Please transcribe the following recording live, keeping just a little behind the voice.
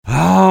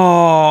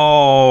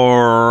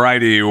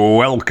righty,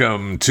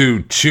 welcome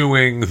to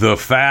Chewing the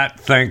Fat.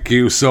 Thank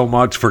you so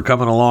much for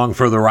coming along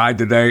for the ride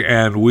today,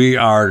 and we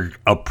are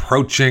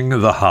approaching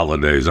the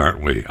holidays,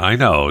 aren't we? I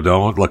know,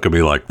 don't look at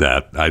me like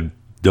that. I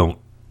don't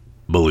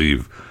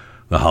believe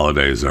the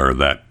holidays are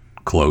that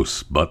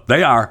close, but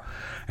they are,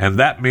 and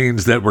that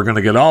means that we're going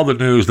to get all the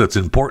news that's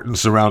important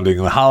surrounding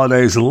the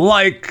holidays,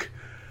 like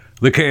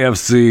the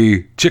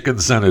KFC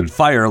chicken-scented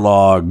fire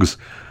logs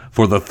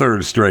for the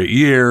third straight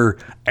year,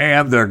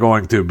 and they're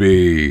going to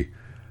be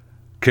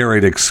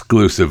carried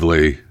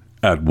exclusively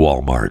at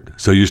Walmart.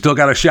 So you still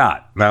got a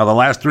shot. Now, the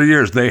last 3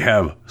 years, they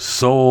have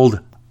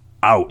sold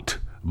out,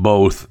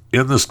 both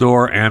in the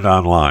store and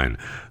online.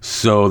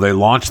 So they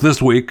launched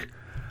this week.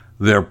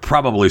 They're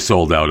probably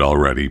sold out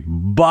already,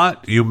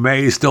 but you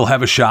may still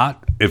have a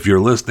shot if you're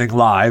listening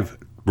live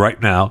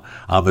right now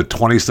on the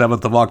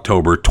 27th of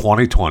October,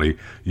 2020.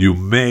 You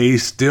may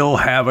still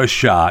have a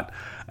shot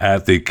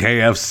at the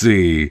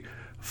KFC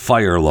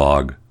fire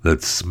log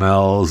that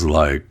smells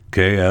like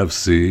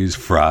KFC's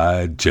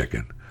fried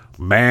chicken.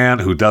 Man,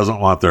 who doesn't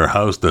want their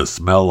house to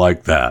smell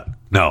like that?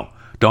 No,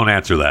 don't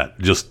answer that.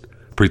 Just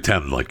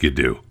pretend like you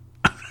do.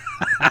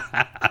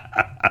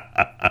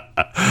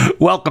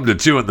 Welcome to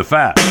Chewing the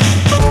Fat.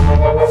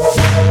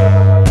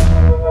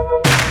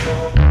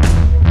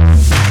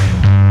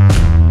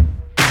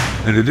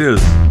 And it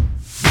is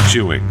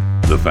chewing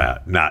the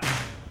fat, not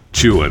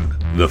chewing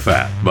the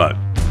fat. But,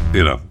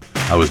 you know,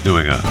 I was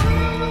doing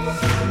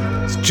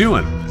it's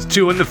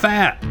chewing the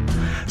fat.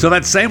 So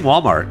that same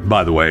Walmart,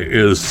 by the way,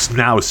 is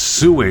now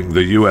suing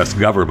the U.S.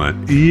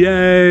 government,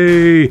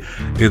 yay,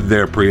 in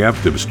their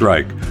preemptive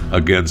strike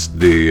against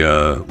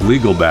the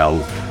legal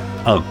battle.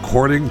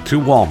 According to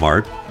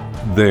Walmart,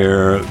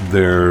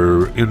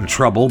 they're in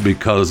trouble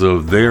because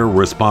of their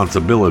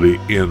responsibility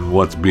in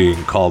what's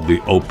being called the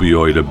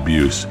opioid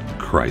abuse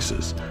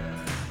crisis.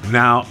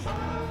 Now,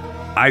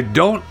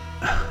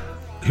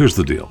 here's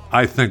the deal.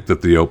 I think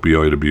that the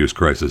opioid abuse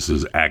crisis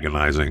is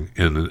agonizing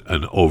in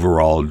an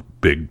overall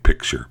big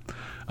picture.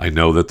 I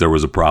know that there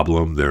was a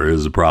problem, there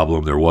is a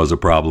problem, there was a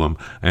problem,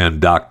 and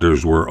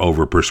doctors were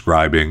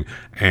overprescribing,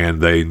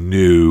 and they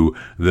knew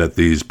that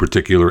these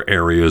particular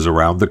areas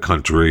around the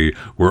country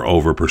were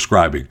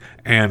overprescribing.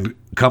 And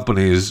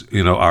companies,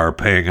 are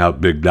paying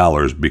out big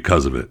dollars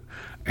because of it.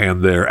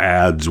 And their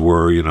ads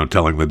were,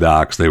 telling the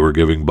docs, they were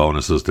giving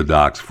bonuses to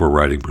docs for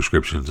writing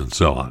prescriptions and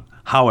so on.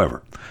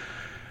 However,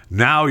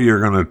 now you're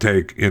going to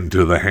take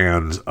into the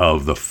hands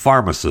of the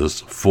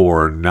pharmacists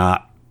for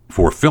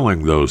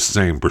filling those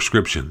same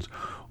prescriptions.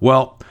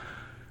 Well,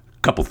 a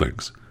couple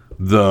things.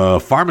 The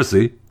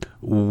pharmacy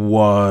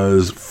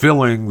was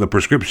filling the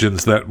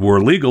prescriptions that were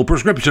legal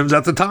prescriptions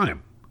at the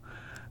time.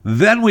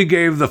 Then we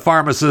gave the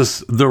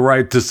pharmacists the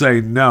right to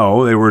say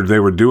no. They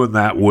were doing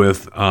that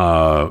with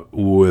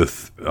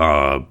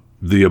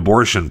the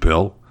abortion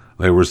pill.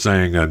 They were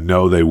saying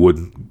no, they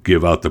wouldn't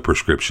give out the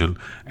prescription,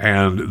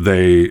 and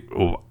they,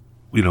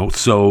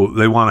 so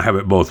they want to have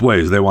it both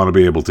ways. They want to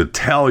be able to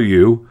tell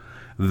you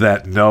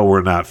that no,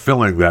 we're not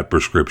filling that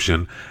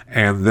prescription,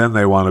 and then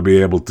they want to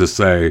be able to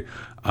say,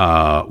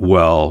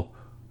 well,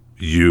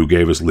 you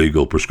gave us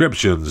legal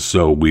prescriptions,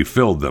 so we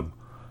filled them.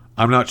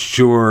 I'm not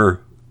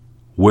sure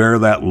where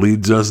that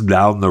leads us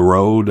down the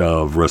road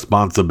of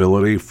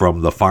responsibility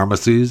from the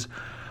pharmacies,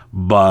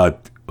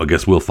 but I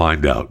guess we'll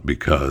find out,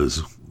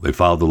 because they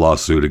filed the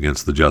lawsuit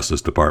against the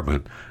Justice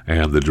Department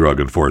and the Drug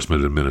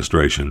Enforcement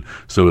Administration.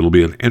 So it'll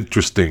be an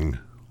interesting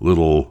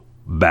little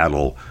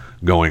battle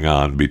going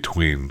on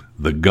between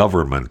the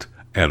government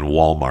and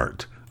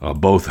Walmart.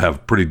 Both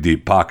have pretty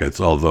deep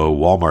pockets, although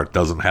Walmart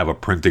doesn't have a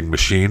printing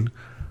machine.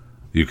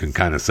 You can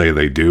kind of say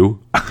they do,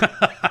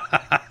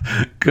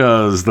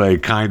 because they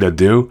kind of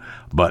do,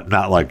 but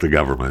not like the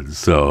government.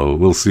 So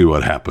we'll see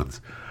what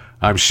happens.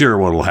 I'm sure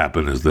what will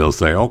happen is they'll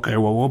say, okay,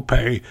 well, we'll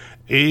pay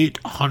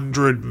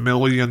 $800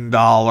 million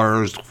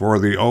for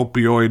the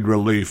opioid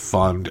relief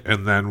fund,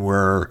 and then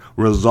we're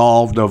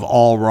resolved of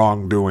all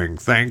wrongdoing.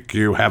 Thank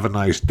you. Have a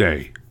nice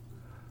day.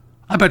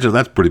 I bet you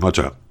that's pretty much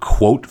a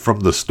quote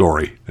from the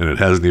story, and it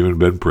hasn't even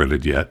been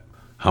printed yet.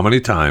 How many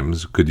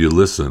times could you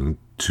listen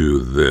to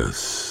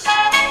this?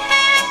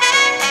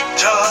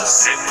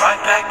 Just sit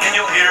right back and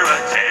you'll hear a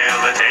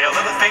tale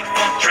of a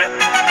fateful trip.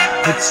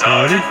 It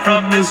started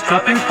from his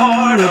dropping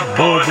port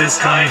aboard this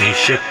tiny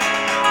ship.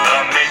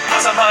 The mate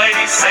was a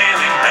mighty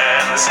sailing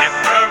man, the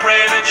skipper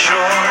brave and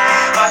sure.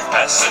 5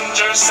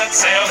 passengers set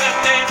sail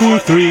that day for a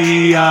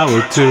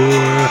 3-hour tour.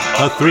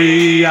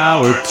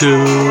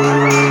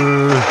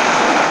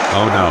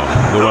 Oh no,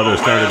 the weather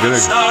started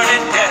getting.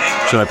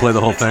 Should I play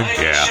the whole thing?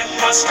 Yeah.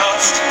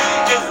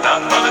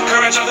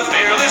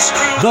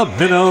 The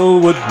minnow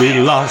would be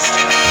lost.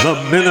 The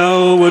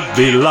minnow would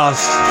be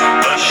lost.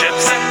 The ship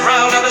set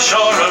round on the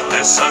shore of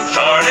this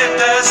uncharted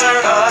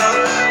desert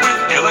isle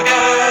with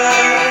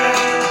Gilligan,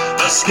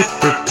 the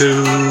skipper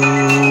to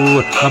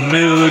a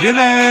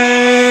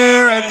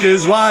millionaire and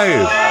his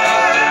wife,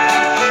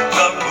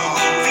 the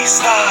movie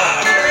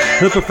star,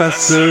 the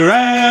professor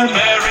and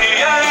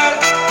Marianne,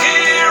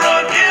 here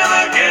on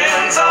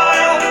Gilligan's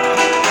Isle.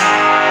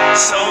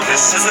 So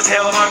This is the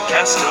tale of our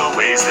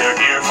castaways. They're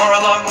here for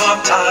a long,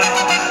 long time.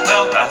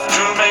 They'll have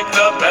to make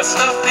the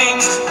best of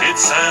things.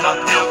 It's an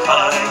uphill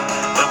climb.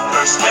 The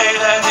first mate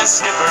and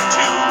his skipper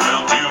too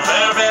will do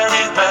their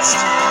very best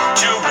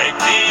to make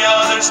the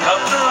others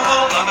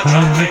comfortable on the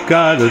tropic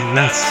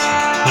Godliness.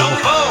 No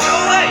boat,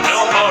 no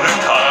motor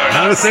car,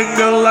 Not a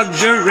single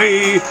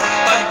luxury.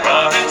 like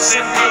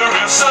Robinson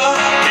Crusoe.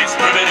 It's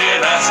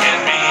primitive as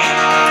can be.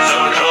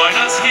 So join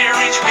us here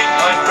each week,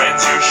 my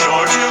friends. You're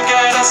sure to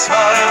get a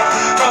smile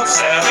from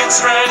 7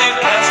 stranded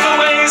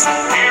castaways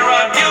here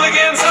on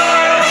Gilligan's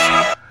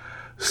Island.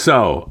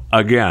 So,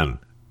 again,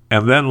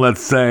 and then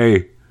let's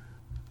say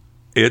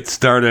it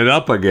started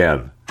up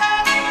again.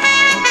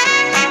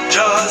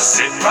 Just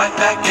sit right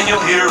back and you'll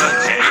hear a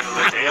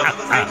tale of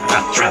the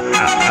fateful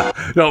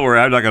trip. Don't worry,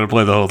 I'm not going to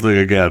play the whole thing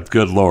again.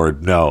 Good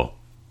Lord, no.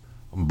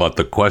 But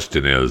the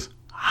question is,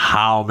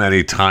 how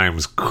many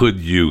times could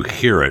you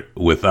hear it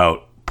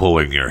without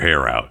pulling your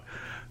hair out?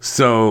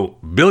 So,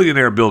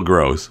 billionaire Bill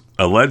Gross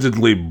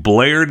allegedly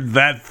blared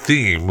that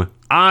theme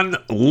on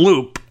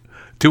loop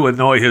to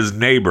annoy his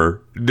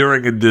neighbor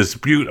during a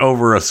dispute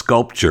over a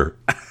sculpture.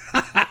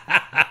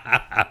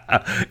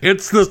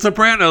 It's The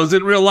Sopranos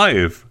in real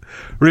life.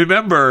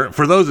 Remember,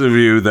 for those of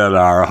you that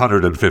are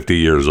 150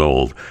 years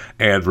old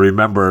and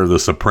remember The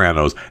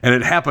Sopranos, and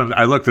it happened,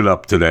 I looked it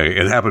up today,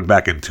 it happened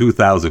back in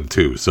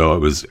 2002, so it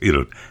was,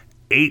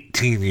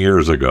 18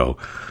 years ago.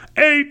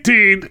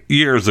 18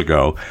 years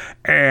ago.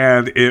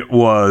 And it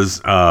was,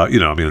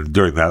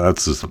 during that,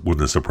 that's just when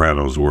The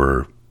Sopranos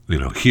were,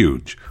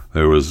 huge.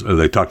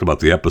 They talked about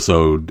the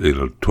episode,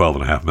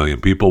 12.5 million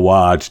people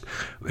watched.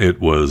 It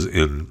was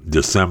in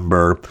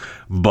December,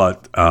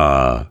 but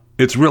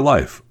it's real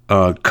life.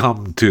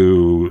 Come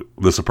to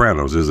The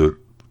Sopranos. Is it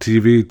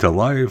TV to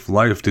life,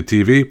 life to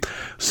TV?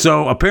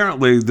 So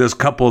apparently this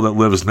couple that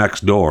lives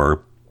next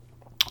door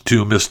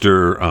to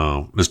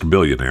Mr.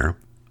 Billionaire,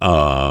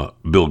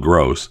 Bill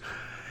Gross,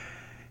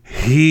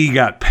 he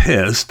got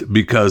pissed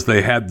because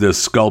they had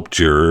this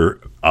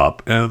sculpture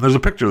up, and there's a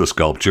picture of the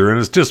sculpture, and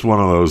it's just one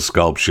of those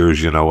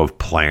sculptures, of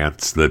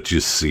plants that you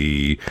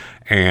see,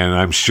 and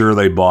I'm sure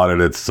they bought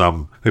it at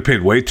they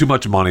paid way too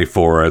much money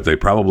for it. They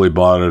probably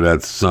bought it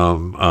at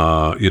some,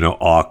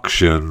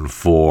 auction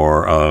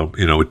for,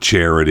 a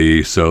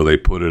charity, so they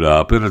put it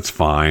up, and it's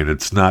fine,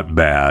 it's not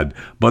bad,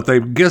 but they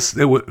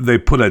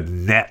put a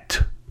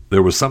net.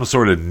 There was some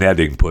sort of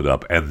netting put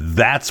up, and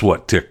that's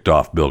what ticked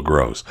off Bill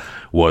Gross,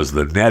 was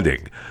the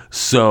netting.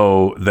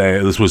 So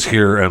this was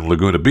here in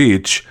Laguna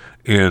Beach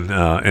in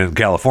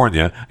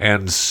California,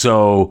 and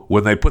so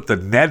when they put the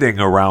netting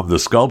around the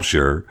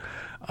sculpture,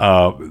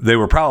 they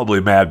were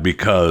probably mad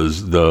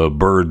because the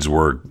birds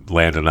were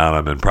landing on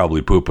them and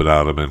probably pooping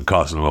on them and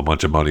costing them a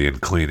bunch of money in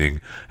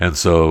cleaning. And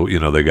so,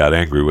 they got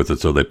angry with it.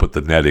 So they put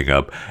the netting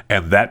up,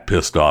 and that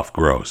pissed off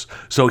Gross.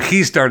 So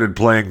he started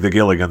playing the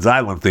Gilligan's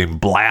Island theme,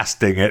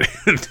 blasting it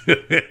into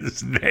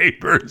his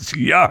neighbor's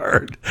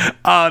yard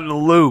on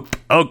loop.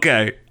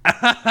 Okay.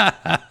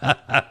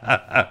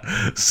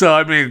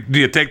 So, do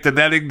you take the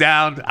netting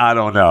down? I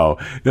don't know.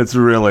 It's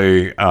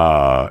really,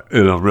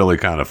 really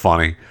kind of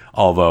funny.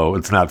 Although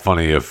it's not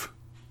funny if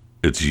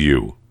it's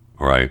you,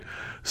 right?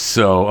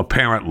 So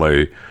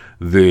apparently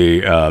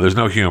there's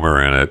no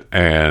humor in it,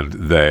 and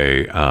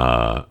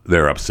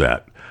they're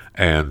upset,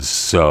 and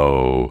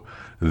so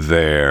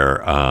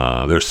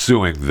they're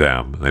suing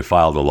them. They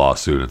filed a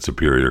lawsuit in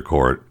Superior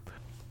Court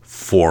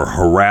for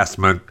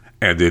harassment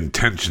and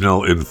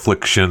intentional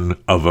infliction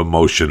of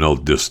emotional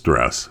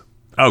distress.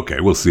 Okay,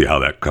 we'll see how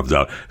that comes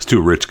out. It's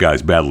two rich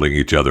guys battling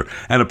each other.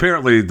 And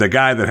apparently the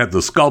guy that had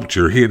the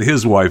sculpture, he and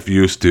his wife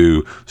used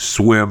to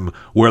swim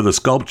where the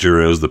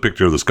sculpture is. The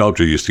picture of the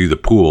sculpture, you see the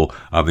pool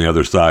on the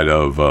other side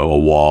of a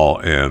wall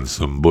and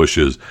some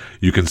bushes.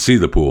 You can see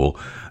the pool.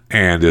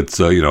 And it's,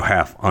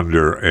 half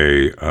under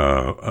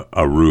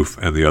a roof,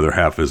 and the other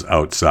half is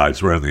outside.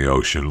 It's right in the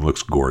ocean. It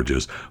looks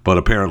gorgeous. But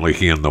apparently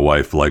he and the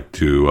wife like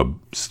to,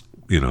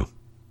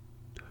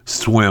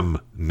 swim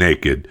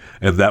naked,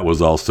 and that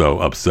was also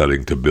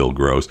upsetting to Bill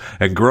Gross.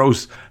 And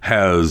Gross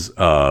has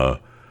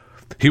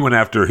he went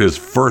after his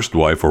first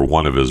wife, or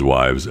one of his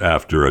wives,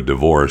 after a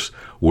divorce,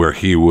 where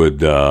he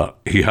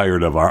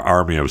hired an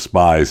army of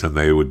spies, and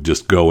they would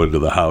just go into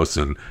the house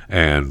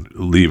and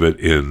leave it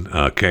in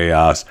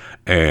chaos,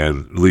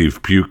 and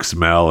leave puke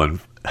smell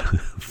and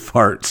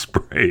fart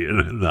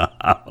spraying in the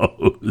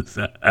house.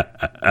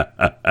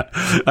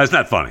 That's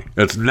not funny.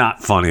 It's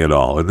not funny at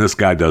all. And this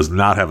guy does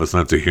not have a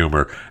sense of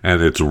humor,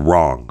 and it's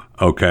wrong.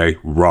 Okay?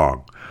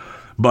 Wrong.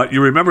 But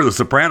you remember the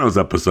Sopranos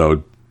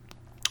episode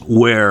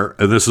where,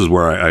 and this is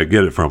where I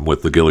get it from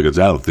with the Gilligan's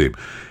Island theme,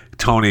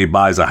 Tony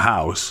buys a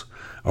house,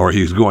 or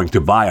he's going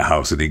to buy a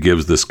house, and he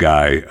gives this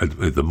guy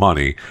the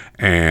money,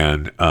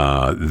 and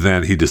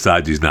then he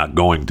decides he's not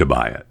going to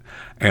buy it.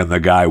 And the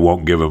guy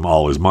won't give him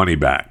all his money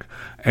back.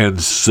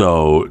 And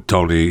so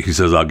Tony, he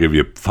says, I'll give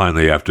you,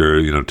 finally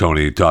after,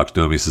 Tony talks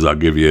to him, he says, I'll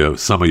give you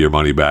some of your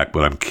money back,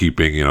 but I'm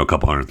keeping, a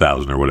couple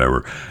 $100,000 or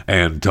whatever.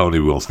 And Tony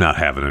will's not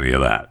having any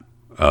of that.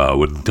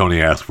 When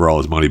Tony asks for all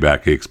his money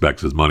back, he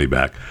expects his money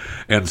back.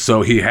 And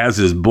so he has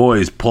his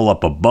boys pull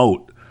up a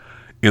boat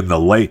in the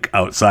lake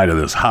outside of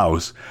this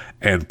house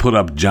and put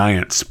up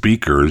giant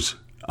speakers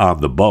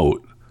on the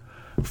boat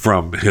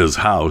from his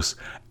house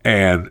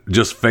and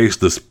just face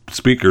the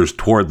speakers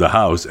toward the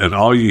house. And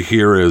all you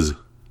hear is...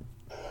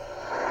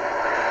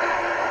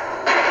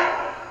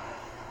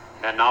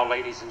 And now,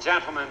 ladies and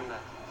gentlemen,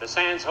 the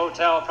Sands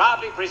Hotel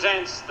proudly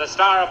presents the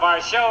star of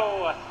our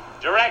show,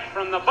 direct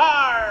from the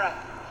bar,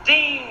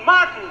 Dean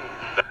Martin.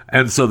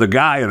 And so the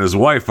guy and his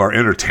wife are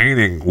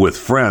entertaining with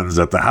friends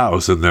at the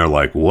house, and they're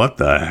like, what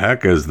the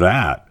heck is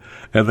that?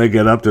 And they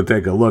get up to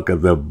take a look,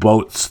 and the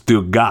boat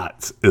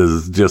Stugatz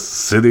is just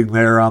sitting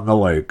there on the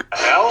lake.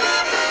 Hell?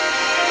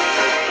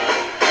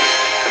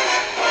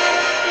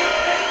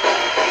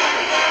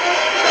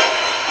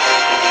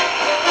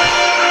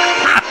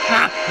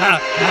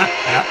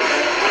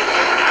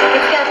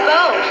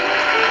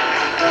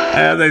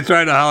 And they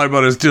try to holler,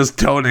 but it's just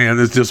Tony, and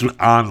it's just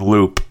on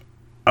loop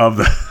of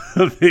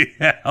the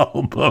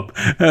album,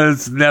 and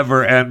it's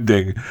never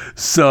ending.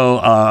 So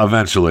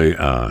eventually,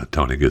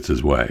 Tony gets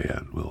his way,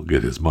 and will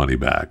get his money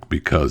back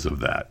because of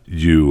that.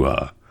 You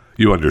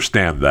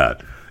understand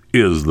that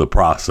is the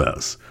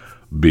process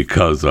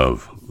because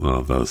of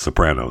the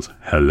Sopranos.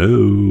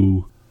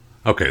 Hello.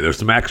 Okay, there's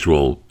some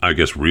actual, I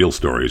guess, real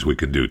stories we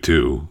can do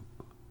too.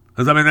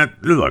 'Cause, I mean,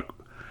 look,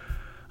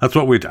 that's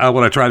what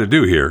I try to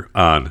do here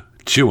on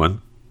Chewin'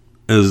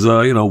 is,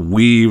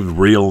 weave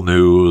real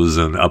news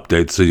and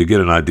updates so you get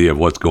an idea of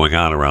what's going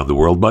on around the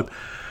world. But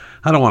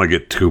I don't want to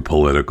get too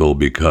political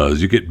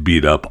because you get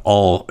beat up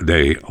all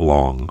day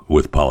long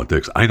with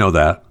politics. I know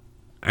that.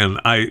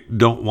 And I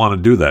don't want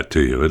to do that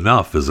to you.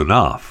 Enough is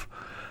enough.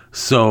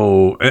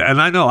 So,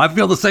 and I know, I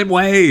feel the same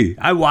way.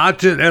 I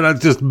watch it and I'm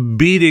just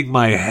beating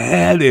my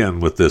head in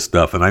with this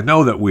stuff. And I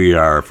know that we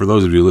are, for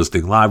those of you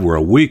listening live, we're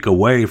a week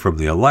away from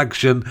the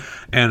election.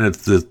 And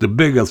it's the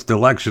biggest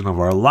election of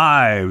our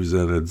lives.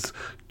 And it's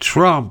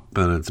Trump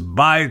and it's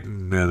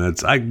Biden and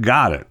I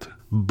got it.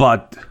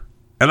 But,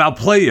 and I'll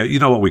play you, you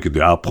know what we can do?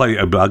 I'll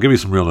give you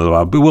some real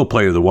news. We'll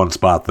play you the one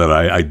spot that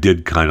I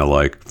did kind of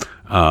like.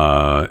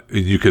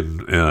 You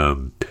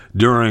can,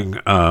 during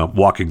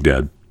Walking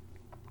Dead,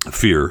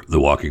 Fear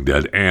the Walking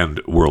Dead and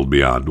World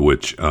Beyond,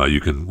 which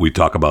we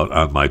talk about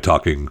on my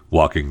Talking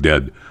Walking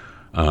Dead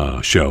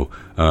show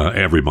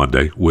every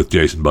Monday with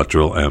Jason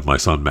Buttrill and my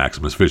son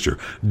Maximus Fisher.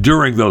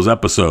 During those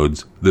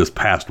episodes this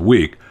past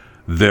week,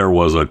 there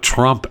was a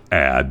Trump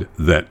ad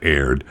that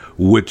aired,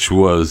 which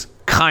was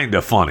kind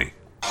of funny.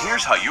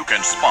 Here's how you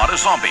can spot a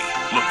zombie.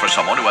 Look for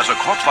someone who has a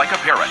corpse-like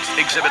appearance,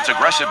 exhibits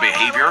aggressive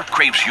behavior,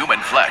 craves human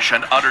flesh,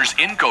 and utters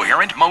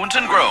incoherent moans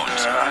and groans.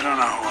 I don't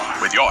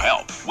know. With your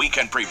help, we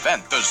can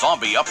prevent the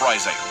zombie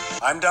uprising.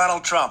 I'm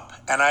Donald Trump,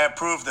 and I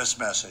approve this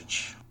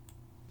message.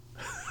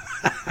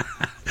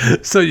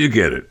 So you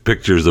get it.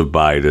 Pictures of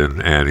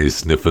Biden, and he's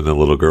sniffing the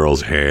little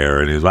girl's hair,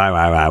 and he's why,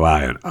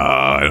 and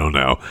I don't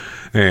know.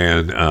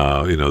 And,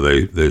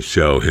 they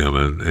show him,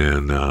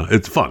 and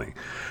it's funny.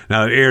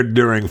 Now, it aired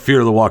during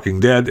Fear the Walking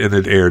Dead, and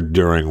it aired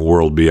during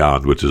World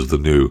Beyond, which is the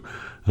new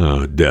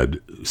Dead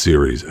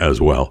series as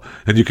well.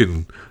 And you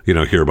can,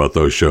 hear about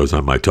those shows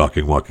on my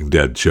Talking Walking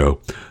Dead show.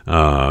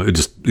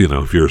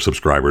 If you're a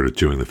subscriber to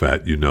Chewing the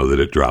Fat, you know that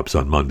it drops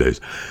on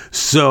Mondays.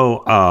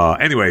 So,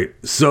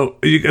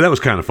 that was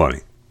kind of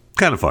funny.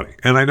 Kind of funny.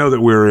 And I know that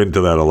we're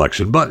into that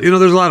election. But,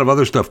 there's a lot of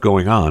other stuff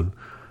going on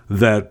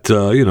that,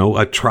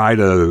 I try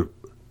to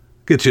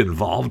get you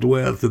involved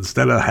with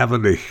instead of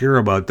having to hear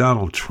about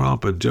Donald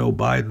Trump and Joe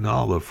Biden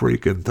all the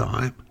freaking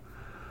time.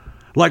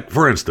 Like,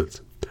 for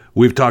instance,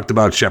 we've talked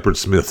about Shepard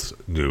Smith's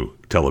new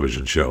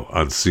television show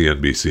on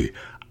CNBC.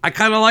 I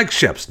kind of like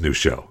Shep's new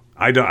show.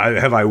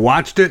 Have I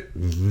watched it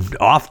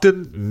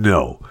often?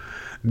 No.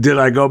 Did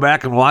I go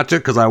back and watch it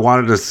because I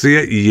wanted to see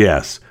it?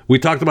 Yes. We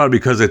talked about it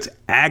because it's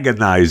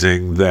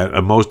agonizing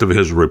that most of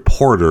his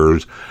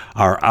reporters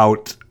are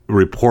out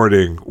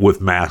reporting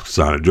with masks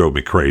on. It drove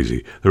me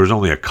crazy. There was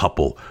only a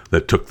couple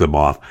that took them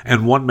off,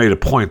 and one made a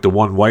point, the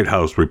one White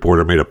House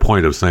reporter made a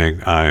point of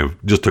saying, I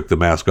just took the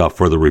mask off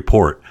for the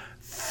report.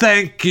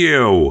 Thank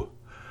you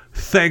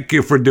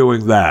for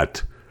doing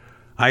that.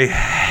 I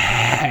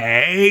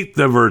hate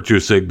the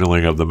virtue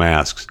signaling of the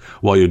masks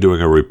while you're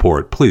doing a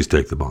report. Please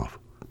take them off,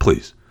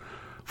 please,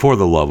 for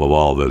the love of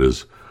all that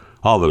is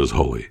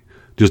holy.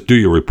 Just do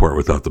your report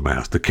without the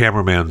mask. The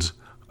cameraman's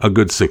a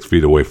good 6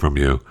 feet away from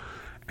you,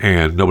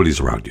 and nobody's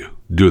around you.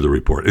 Do the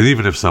report. And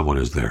even if someone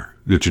is there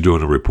that you're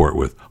doing a report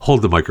with,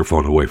 hold the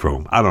microphone away from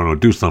them. I don't know,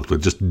 do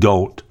something. Just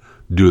don't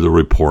do the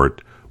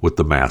report with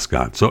the mask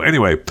on. So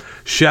anyway,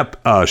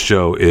 Shep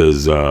show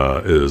is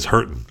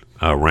hurting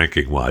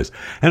ranking-wise.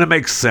 And it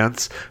makes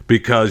sense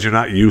because you're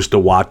not used to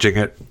watching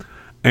it.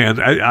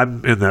 And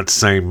I'm in that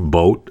same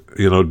boat.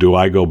 Do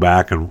I go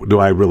back and do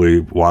I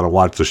really want to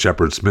watch the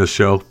Shepard Smith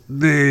show?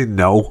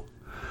 No.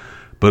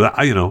 But,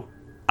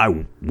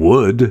 I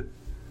would.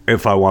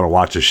 If I want to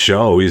watch a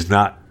show, it's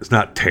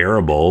not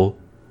terrible.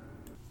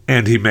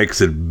 And he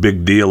makes a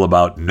big deal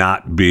about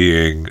not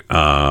being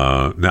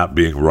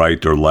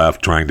right or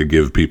left, trying to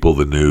give people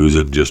the news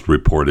and just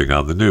reporting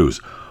on the news.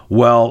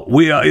 Well,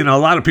 we, a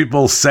lot of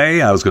people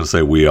say, I was going to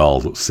say we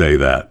all say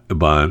that,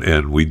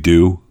 and we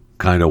do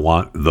kind of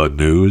want the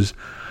news,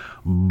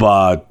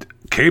 but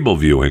cable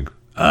viewing,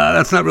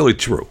 that's not really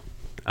true.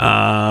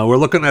 We're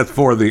looking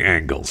for the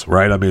angles,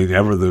 right? I mean,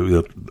 ever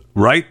the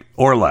right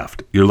or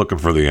left, you're looking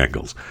for the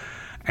angles.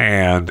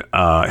 And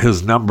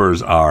his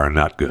numbers are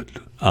not good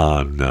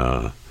on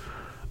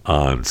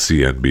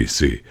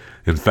CNBC.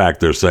 In fact,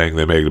 they're saying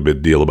they made a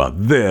big deal about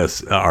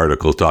this.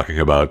 Articles talking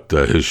about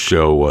his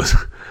show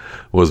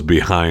was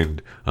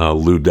behind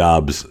Lou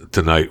Dobbs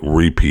Tonight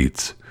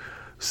repeats.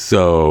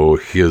 So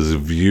his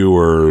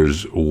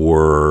viewers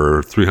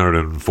were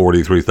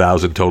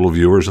 343,000 total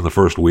viewers in the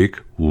first week.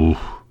 Ooh,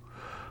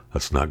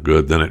 that's not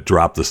good. Then it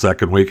dropped the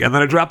second week, and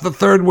then it dropped the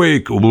third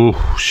week. Ooh,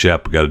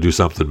 Shep, got to do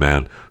something,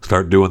 man.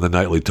 Start doing the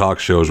nightly talk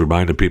shows,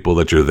 reminding people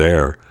that you're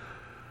there.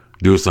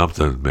 Do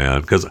something,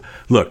 man. Because,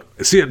 look,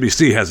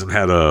 CNBC hasn't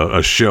had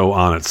a show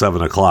on at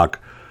 7 o'clock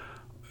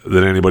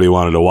that anybody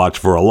wanted to watch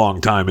for a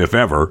long time, if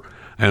ever.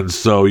 And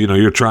so,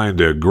 you're trying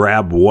to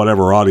grab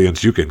whatever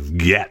audience you can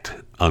get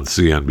on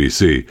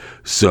CNBC.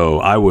 So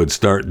I would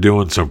start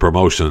doing some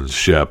promotions,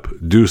 Shep.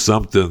 Do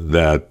something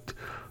that,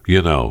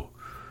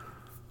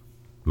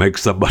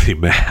 makes somebody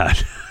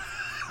mad.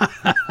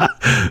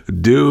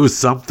 Do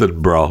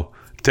something, bro.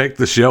 Take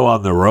the show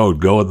on the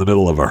road. Go in the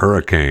middle of a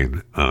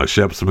hurricane.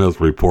 Shep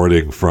Smith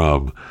reporting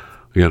from,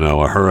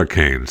 a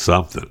hurricane,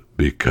 something.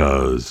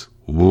 Because,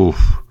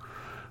 if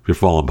you're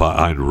falling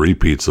behind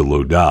repeats of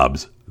Lou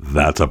Dobbs,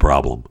 that's a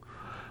problem.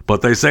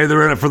 But they say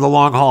they're in it for the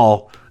long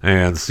haul.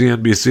 And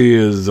CNBC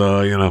is,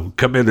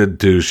 committed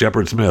to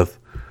Shepard Smith.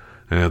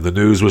 And the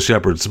news was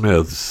Shepard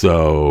Smith.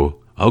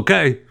 So,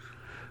 okay.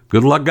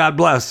 Good luck, God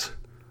bless.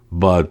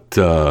 But it's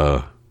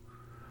a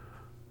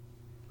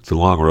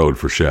long road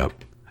for Shep.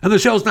 And the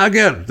show's not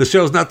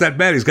that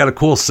bad. He's got a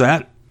cool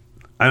set.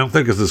 I don't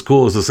think it's as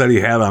cool as the set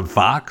he had on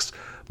Fox,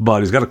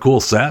 but he's got a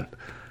cool set.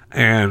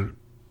 And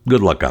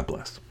good luck, God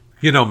bless.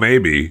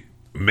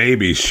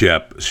 Maybe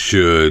Shep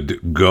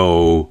should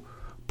go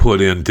put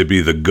in to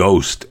be the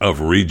ghost of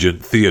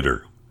Regent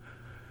Theatre.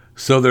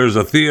 So there's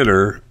a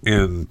theater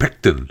in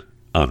Picton,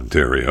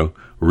 Ontario,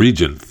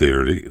 Regent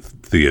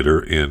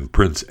Theatre in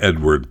Prince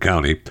Edward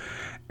County.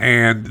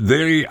 And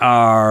they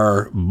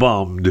are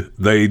bummed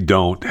they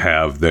don't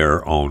have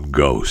their own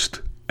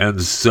ghost.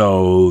 And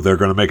so they're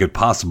going to make it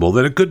possible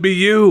that it could be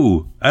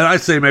you. And I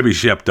say maybe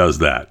Shep does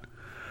that.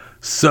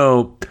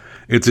 So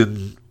it's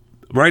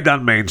right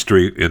down Main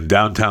Street in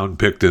downtown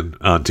Picton,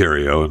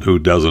 Ontario. And who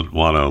doesn't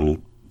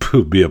want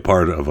to be a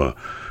part of a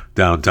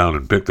downtown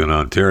in Picton,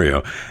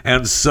 Ontario?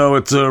 And so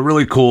it's a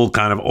really cool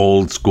kind of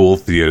old school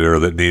theater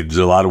that needs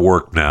a lot of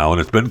work now. And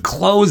it's been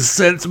closed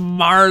since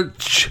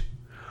March.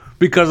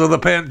 Because of the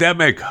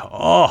pandemic.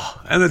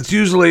 And it's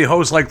usually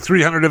hosts like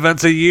 300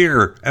 events a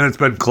year. And it's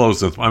been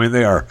closed since.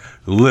 They are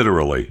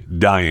literally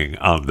dying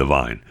on the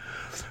vine.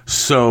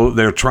 So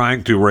they're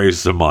trying to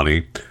raise some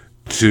money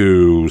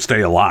to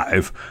stay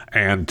alive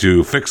and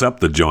to fix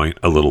up the joint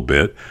a little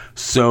bit.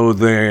 So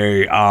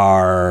they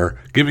are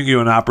giving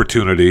you an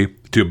opportunity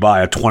to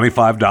buy a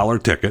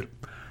 $25 ticket.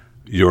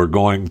 You're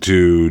going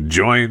to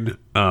join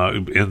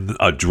in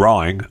a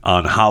drawing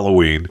on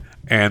Halloween.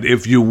 And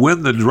if you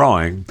win the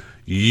drawing,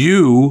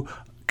 you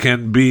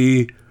can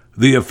be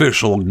the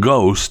official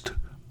ghost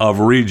of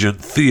Regent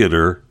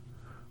Theatre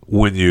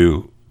when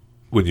you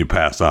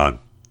pass on.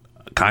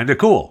 Kind of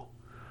cool.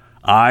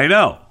 I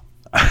know.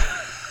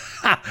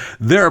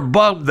 They're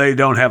bummed they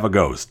don't have a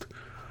ghost.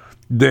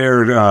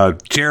 Their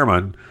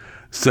chairman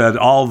said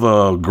all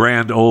the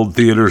grand old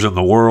theaters in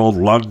the world,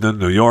 London,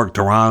 New York,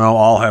 Toronto,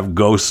 all have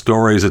ghost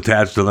stories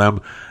attached to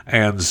them.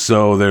 And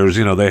so there's,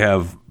 they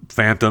have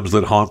phantoms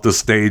that haunt the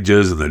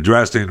stages and the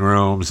dressing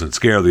rooms and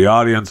scare the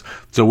audience.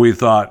 So we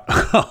thought,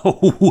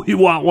 we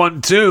want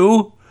one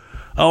too.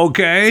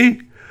 Okay.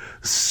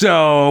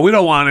 So we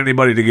don't want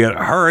anybody to get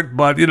hurt,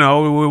 but, we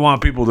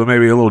want people to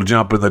maybe a little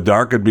jump in the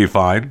dark and be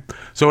fine.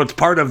 So it's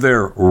part of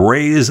their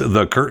Raise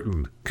the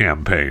Curtain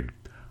campaign.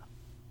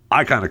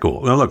 Kind of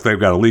cool. Now, look, they've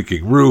got a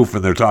leaking roof,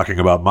 and they're talking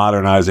about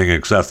modernizing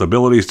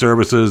accessibility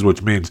services,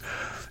 which means,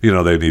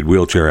 they need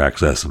wheelchair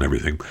access and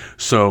everything.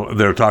 So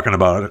they're talking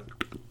about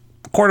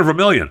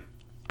 $250,000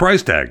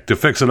 price tag to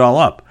fix it all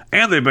up.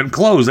 And they've been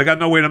closed. They got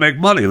no way to make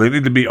money. They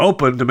need to be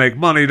open to make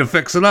money to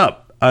fix it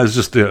up. It's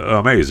just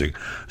amazing.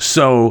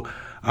 So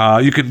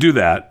you can do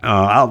that.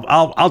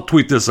 I'll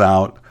tweet this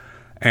out,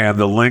 and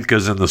the link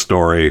is in the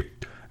story.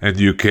 And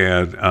you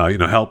can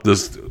help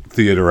this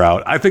theater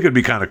out. I think it'd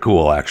be kind of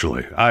cool,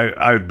 actually.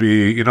 I'd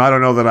be I don't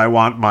know that I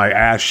want my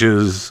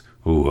ashes.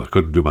 Ooh, I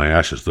couldn't do my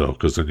ashes though,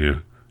 because then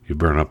you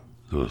burn up.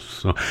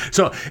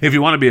 So if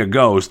you want to be a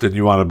ghost and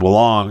you want to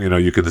belong,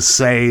 you can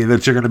say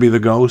that you're going to be the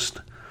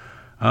ghost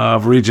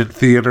of Regent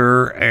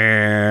Theatre,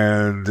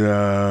 and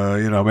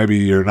maybe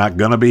you're not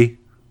going to be.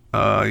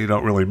 You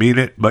don't really mean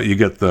it, but you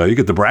get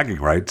the bragging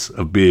rights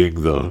of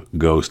being the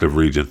ghost of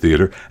Regent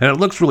Theater, and it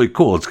looks really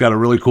cool. It's got a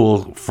really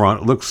cool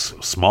front. It looks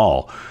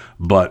small,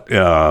 but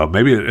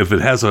maybe if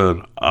it has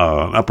an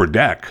upper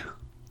deck,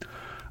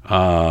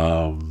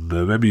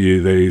 maybe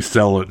they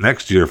sell it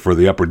next year for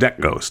the upper deck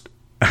ghost.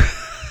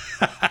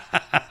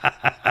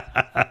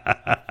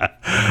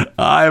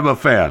 I am a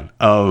fan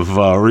of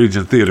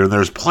Regent Theater, and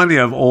there's plenty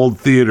of old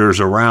theaters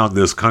around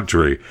this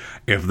country.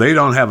 If they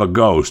don't have a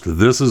ghost,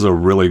 this is a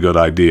really good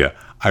idea.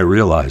 I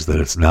realize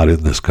that it's not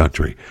in this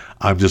country.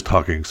 I'm just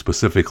talking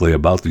specifically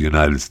about the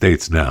United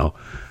States now,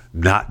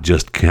 not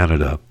just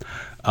Canada.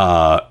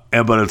 But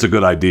it's a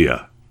good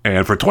idea.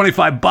 And for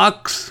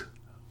 $25,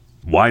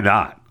 why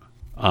not?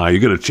 You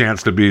get a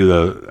chance to be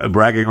the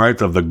bragging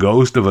rights of the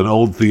ghost of an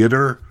old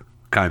theater.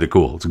 Kind of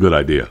cool. It's a good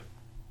idea.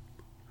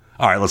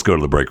 All right, let's go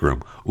to the break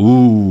room.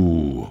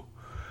 Ooh,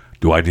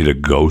 do I need a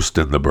ghost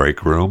in the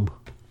break room?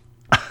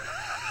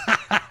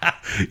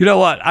 You know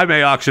what? I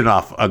may auction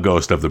off a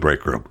ghost of the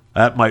break room.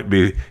 That might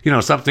be,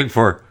 something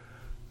for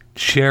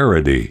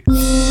charity.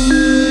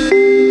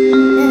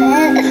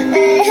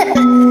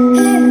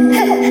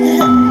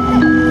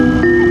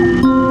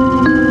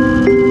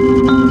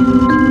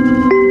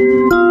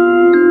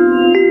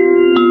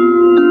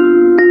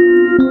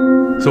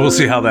 So we'll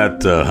see how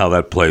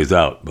that plays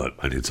out, but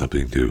I need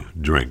something to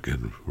drink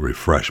and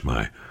refresh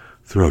my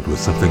throat with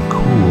something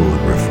cool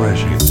and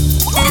refreshing.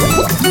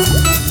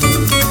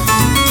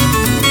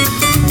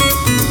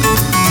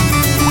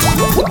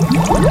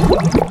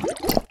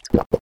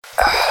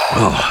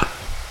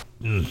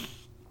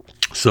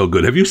 So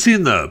good. Have you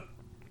seen the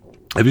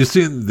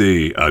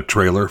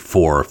trailer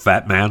for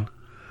Fat Man?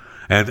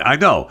 And I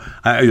know,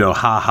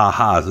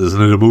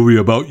 isn't it a movie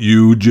about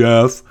you,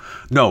 Jeff?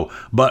 No,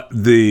 but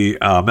the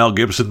Mel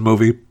Gibson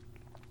movie,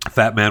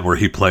 Fat Man, where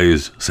he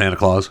plays Santa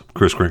Claus,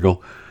 Kris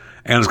Kringle,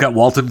 and it's got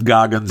Walton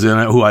Goggins in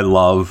it, who I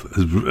love,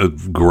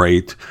 is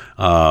great.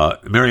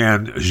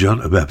 Marianne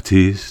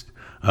Jean-Baptiste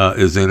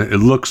is in it. It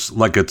looks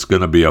like it's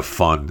going to be a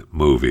fun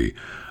movie.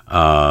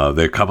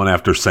 They're coming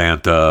after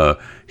Santa.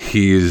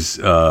 He's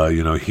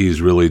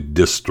really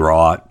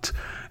distraught.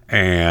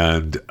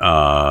 And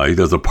he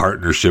does a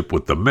partnership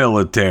with the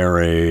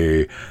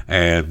military,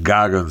 and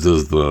Goggins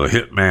is the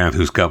hitman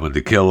who's coming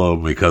to kill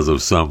him because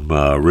of some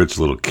rich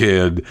little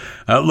kid.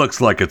 It looks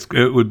like it's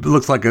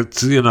what's the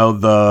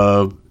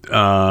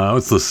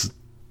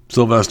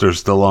Sylvester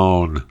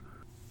Stallone,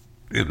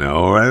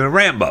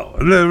 Rambo.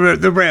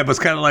 The Rambo. It's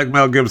kind of like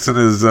Mel Gibson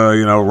is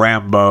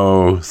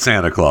Rambo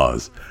Santa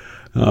Claus.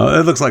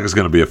 It looks like it's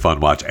going to be a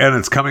fun watch, and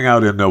it's coming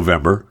out in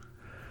November.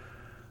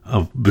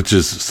 Which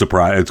is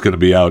surprise. It's going to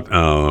be out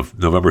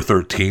November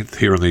 13th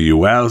here in the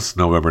U.S.,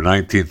 November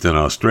 19th in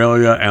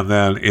Australia, and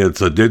then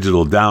it's a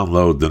digital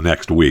download the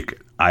next week.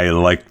 I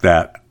like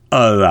that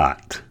a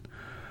lot.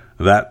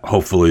 That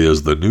hopefully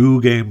is the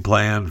new game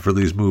plan for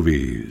these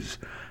movies.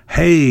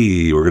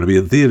 Hey, we're going to be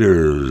in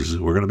theaters.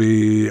 We're going to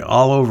be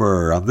all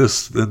over in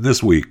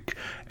this week.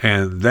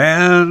 And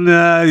then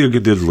you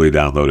can digitally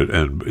download it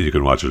and you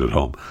can watch it at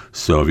home.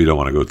 So if you don't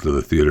want to go to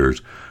the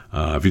theaters,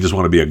 if you just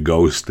want to be a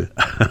ghost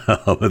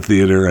of a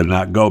theater and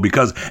not go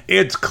because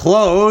it's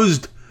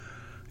closed,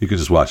 you can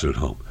just watch it at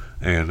home.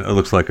 And it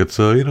looks like it's,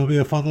 be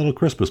a fun little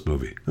Christmas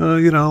movie. A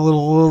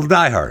little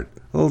Die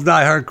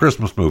Hard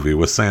Christmas movie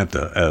with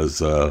Santa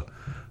as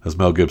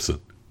Mel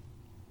Gibson.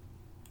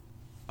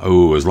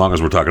 Oh, as long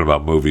as we're talking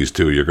about movies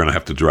too, you're going to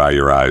have to dry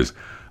your eyes.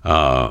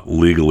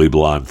 Legally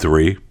Blonde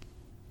 3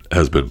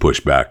 has been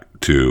pushed back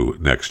to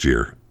next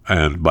year.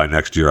 And by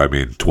next year, I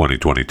mean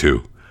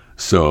 2022.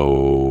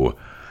 So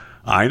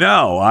I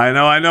know.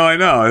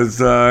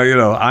 It's,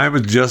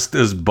 I'm just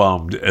as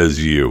bummed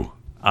as you.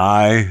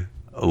 I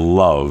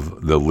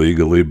love the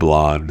Legally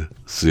Blonde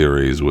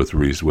series with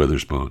Reese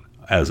Witherspoon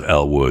as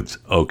Elle Woods.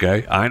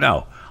 Okay? I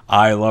know.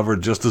 I love her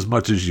just as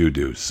much as you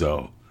do.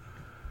 So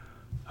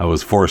I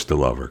was forced to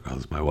love her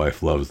because my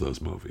wife loves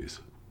those movies.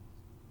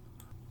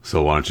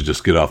 So why don't you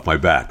just get off my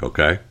back,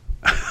 okay?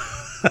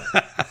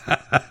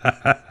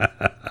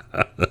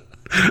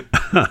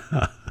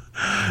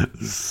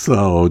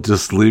 So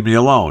just leave me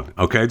alone,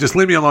 okay? Just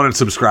leave me alone and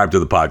subscribe to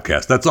the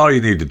podcast. That's all you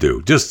need to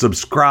do. Just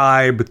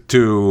subscribe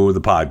to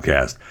the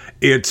podcast.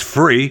 It's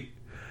free,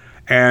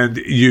 and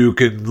you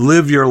can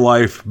live your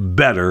life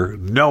better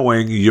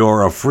knowing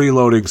you're a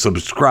freeloading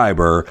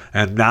subscriber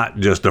and not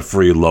just a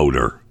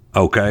freeloader,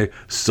 okay?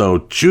 So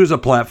choose a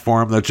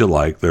platform that you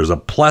like. There's a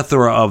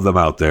plethora of them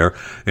out there,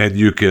 and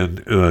you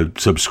can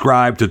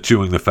subscribe to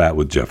Chewing the Fat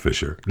with Jeff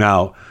Fisher.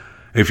 Now,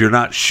 if you're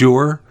not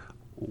sure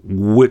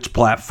which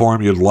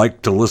platform you'd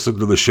like to listen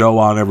to the show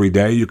on every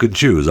day, you can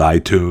choose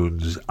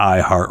iTunes,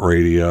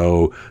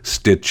 iHeartRadio,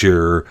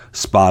 Stitcher,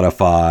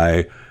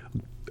 Spotify,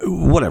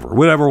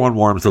 whatever one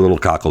warms the little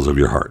cockles of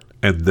your heart,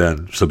 and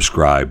then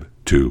subscribe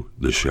to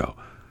the show.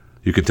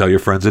 You can tell your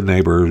friends and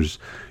neighbors.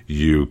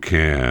 You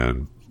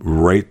can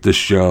rate the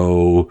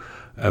show,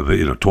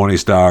 20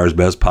 stars,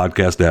 best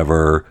podcast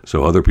ever,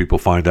 so other people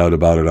find out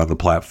about it on the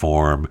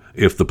platform,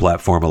 if the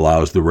platform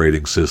allows the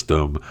rating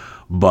system.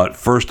 But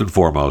first and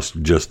foremost,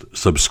 just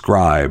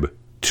subscribe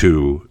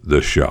to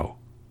the show.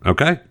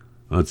 Okay?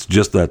 It's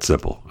just that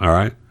simple. All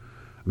right?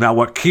 Now,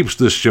 what keeps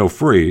this show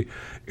free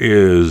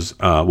is,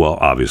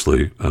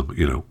 obviously,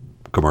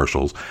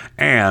 commercials.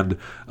 And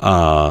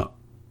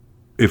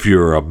if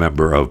you're a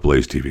member of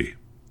Blaze TV.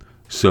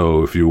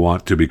 So if you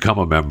want to become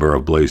a member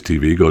of Blaze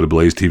TV, go to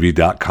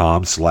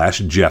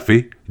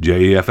blazetv.com/Jeffy,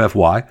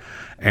 Jeffy,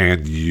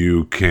 and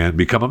you can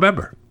become a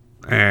member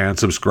and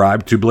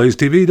subscribe to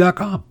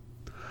blazetv.com.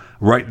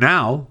 Right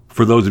now,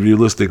 for those of you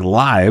listening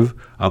live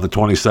on the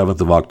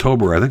 27th of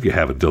October, I think you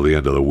have until the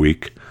end of the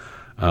week,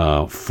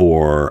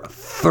 for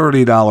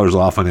 $30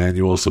 off an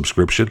annual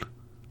subscription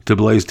to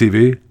Blaze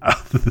TV.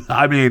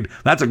 I mean,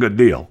 that's a good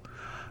deal.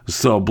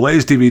 So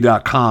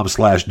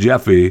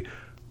blazetv.com/Jeffy,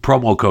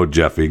 promo code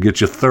Jeffy,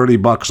 gets you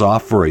 $30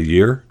 off for a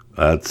year.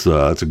 That's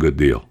a good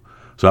deal.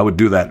 So I would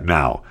do that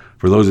now.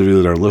 For those of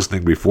you that are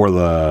listening before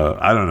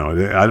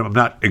I'm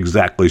not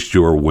exactly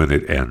sure when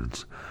it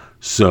ends.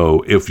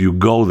 So if you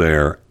go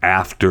there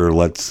after,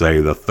 let's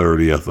say, the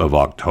 30th of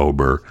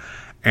October,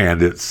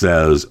 and it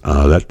says,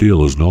 that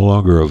deal is no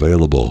longer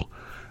available,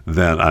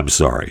 then I'm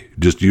sorry.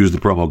 Just use the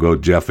promo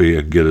code Jeffy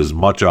and get as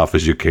much off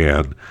as you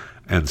can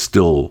and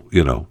still,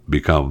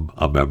 become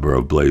a member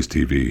of Blaze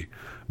TV.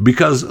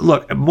 Because,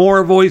 look,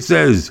 more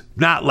voices,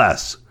 not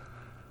less.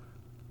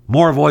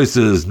 More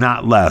voices,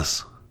 not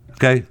less.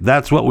 Okay?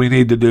 That's what we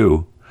need to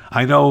do.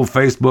 I know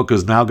Facebook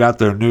has now got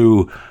their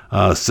new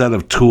set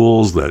of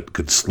tools that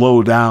can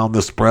slow down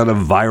the spread of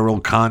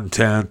viral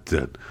content.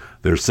 And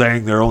they're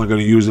saying they're only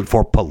going to use it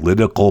for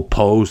political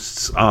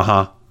posts.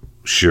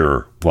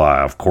 Sure.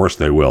 Why, of course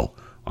they will.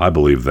 I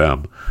believe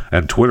them.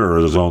 And Twitter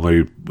is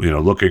only,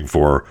 looking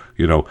for,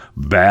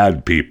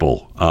 bad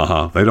people.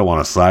 They don't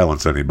want to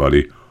silence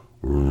anybody.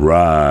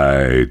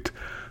 Right.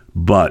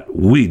 But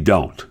we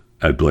don't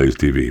at Blaze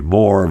TV.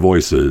 More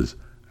voices,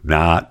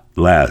 not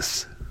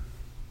less.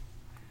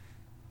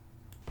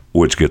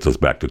 Which gets us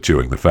back to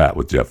Chewing the Fat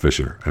with Jeff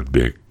Fisher and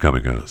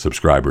becoming a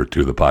subscriber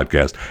to the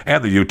podcast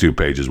and the YouTube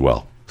page as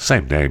well.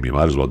 Same name. You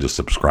might as well just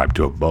subscribe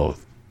to them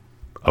both.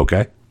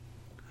 Okay?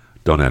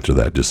 Don't answer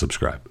that. Just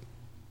subscribe.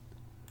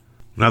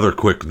 Another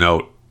quick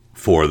note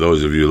for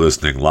those of you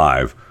listening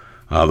live.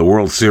 The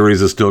World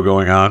Series is still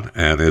going on,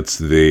 and it's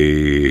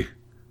the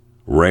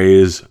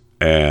Rays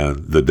and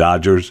the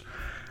Dodgers.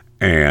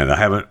 And I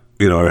haven't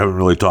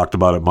really talked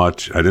about it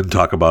much. I didn't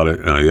talk about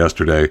it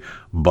yesterday,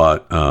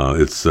 but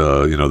it's,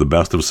 the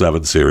best of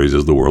 7 series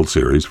is the World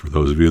Series, for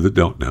those of you that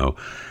don't know.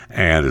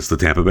 And it's the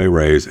Tampa Bay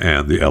Rays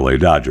and the LA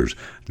Dodgers.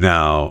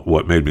 Now,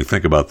 what made me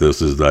think about this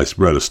is I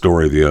read a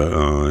story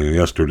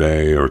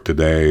yesterday or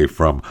today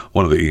from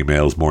one of the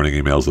morning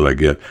emails that I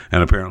get.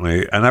 And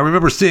apparently, and I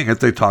remember seeing it,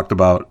 they talked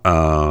about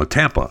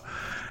Tampa.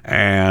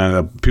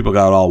 And people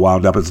got all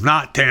wound up. It's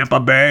not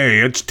Tampa Bay.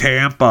 It's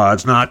Tampa.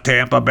 It's not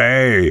Tampa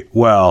Bay.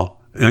 Well,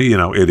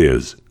 it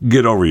is.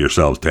 Get over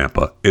yourselves,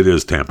 Tampa. It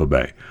is Tampa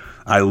Bay.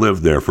 I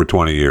lived there for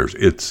 20 years.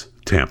 It's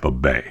Tampa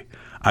Bay.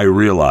 I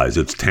realize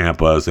it's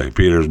Tampa, St.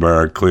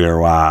 Petersburg,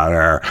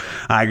 Clearwater.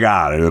 I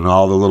got it. And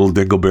all the little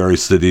dingleberry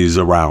cities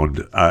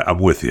around. I'm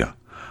with you.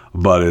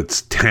 But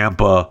it's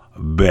Tampa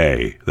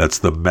Bay. That's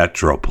the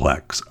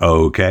Metroplex.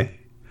 Okay?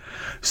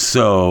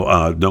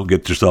 So don't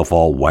get yourself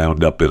all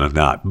wound up in a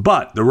knot.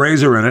 But the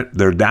Rays are in it.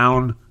 They're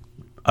down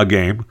a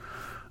game.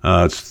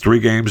 It's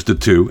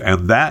 3-2.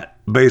 And that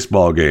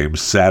baseball game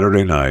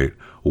Saturday night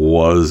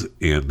was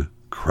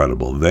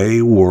incredible.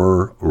 They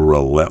were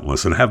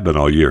relentless and have been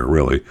all year,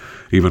 really,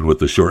 even with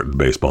the shortened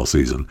baseball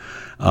season.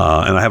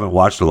 And I haven't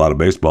watched a lot of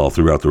baseball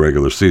throughout the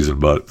regular season,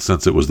 but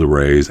since it was the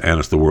Rays and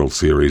it's the World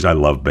Series, I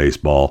love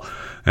baseball.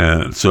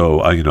 And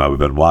so, I've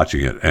been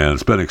watching it, and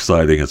it's been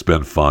exciting. It's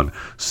been fun.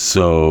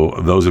 So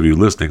those of you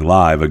listening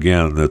live,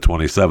 again, the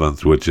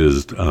 27th, which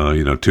is,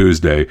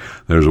 Tuesday,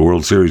 there's a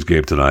World Series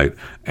game tonight,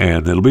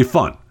 and it'll be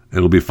fun.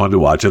 It'll be fun to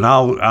watch. And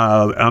I'll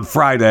on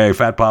Friday,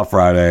 Fat Pop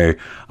Friday,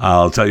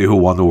 I'll tell you who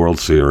won the World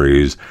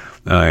Series.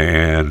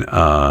 And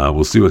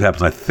we'll see what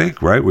happens. I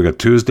think, right? We got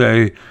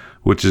Tuesday,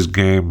 which is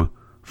game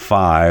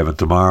 5. And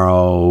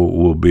tomorrow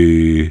will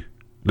be,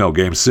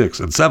 game 6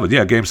 and 7.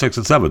 Yeah, game 6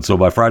 and 7. So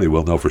by Friday,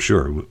 we'll know for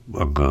sure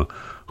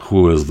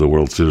who is the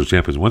World Series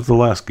champions. When's the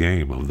last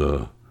game of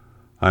the...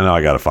 I know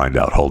I got to find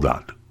out. Hold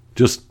on.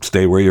 Just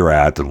stay where you're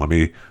at and let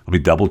me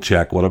double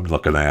check what I'm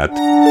looking at.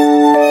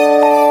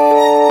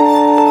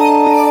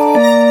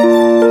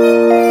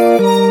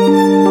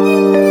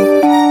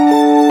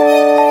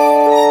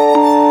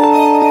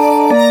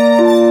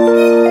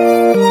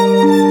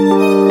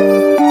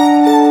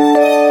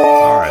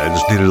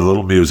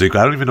 Music.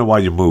 I don't even know why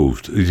you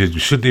moved. You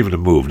shouldn't even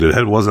have moved.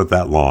 It wasn't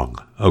that long.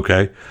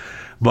 Okay.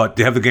 But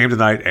you have the game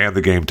tonight and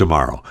the game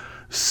tomorrow.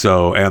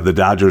 So, and the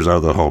Dodgers are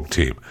the home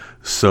team.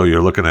 So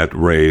you're looking at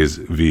Rays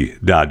v.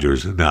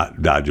 Dodgers,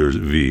 not Dodgers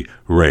v.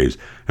 Rays.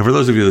 And for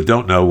those of you that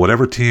don't know,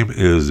 whatever team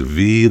is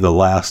V, the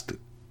last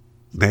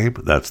name,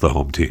 that's the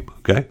home team.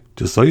 Okay.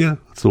 Just so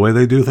that's the way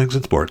they do things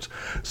in sports.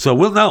 So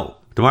we'll know.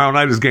 Tomorrow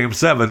night is game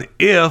 7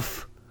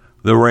 if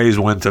the Rays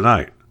win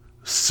tonight.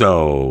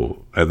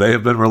 So, and they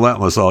have been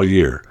relentless all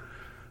year.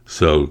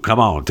 So come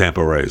on,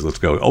 Tampa Rays, let's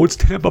go. Oh, it's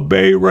Tampa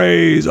Bay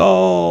Rays.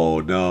 Oh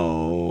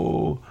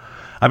no.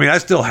 I mean, I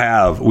still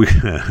have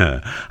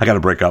I got to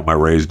break out my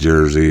Rays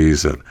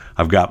jerseys, and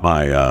I've got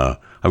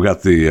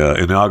the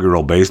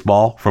inaugural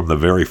baseball from the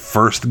very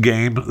first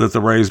game that the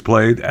Rays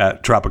played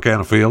at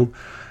Tropicana Field.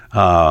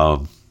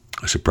 I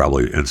should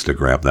probably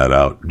Instagram that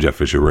out. Jeff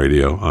Fisher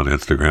Radio on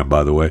Instagram,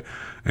 by the way,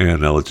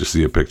 and I'll let you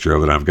see a picture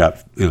of it. I've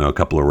got a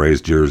couple of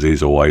Rays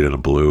jerseys, a white and a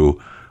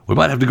blue. We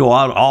might have to go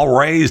out all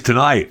Rays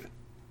tonight.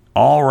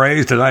 All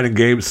Rays tonight in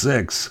Game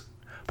 6.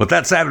 But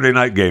that Saturday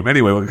night game,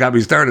 anyway, what got me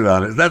started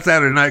on it, that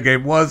Saturday night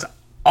game was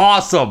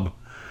awesome.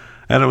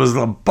 And it was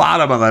the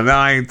bottom of the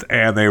ninth,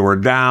 and they were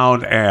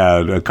down,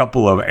 and a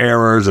couple of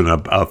errors, and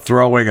a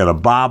throwing, and a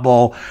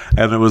bobble,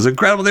 and it was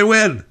incredible. They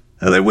win.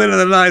 And they win in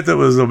the ninth. It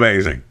was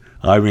amazing.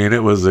 I mean,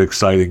 it was an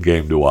exciting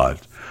game to watch.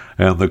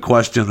 And the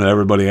question that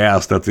everybody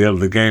asked at the end of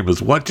the game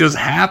is, what just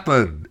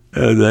happened?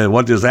 And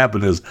what just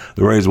happened is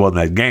the Rays won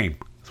that game.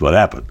 That's what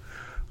happened.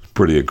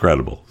 Pretty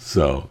incredible.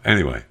 So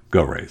anyway,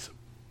 go Rays.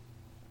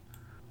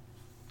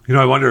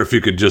 I wonder if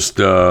you could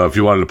just, if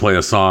you wanted to play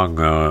a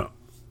song,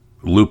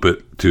 loop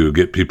it to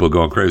get people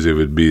going crazy, it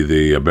would be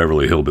the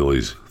Beverly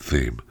Hillbillies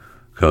theme.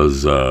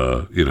 Because,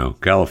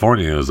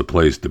 California is a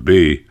place to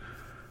be.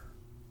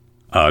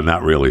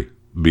 Not really.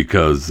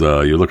 Because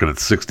you're looking at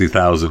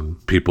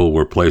 60,000 people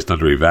were placed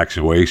under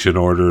evacuation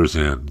orders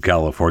in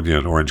California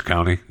and Orange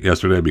County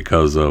yesterday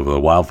because of the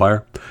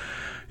wildfire.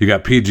 You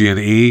got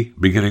PG&E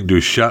beginning to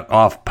shut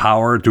off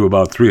power to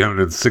about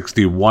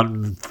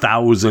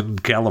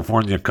 361,000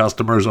 California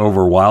customers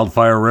over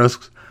wildfire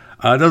risks.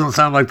 It doesn't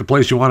sound like the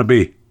place you want to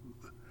be.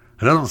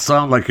 It doesn't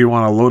sound like you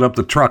want to load up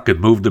the truck and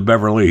move to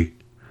Beverly.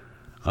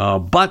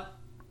 But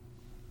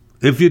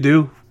if you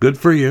do, good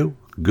for you.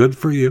 Good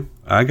for you.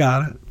 I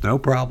got it. No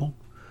problem.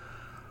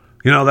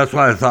 That's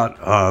why I thought,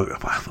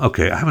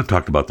 okay, I haven't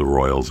talked about the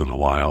Royals in a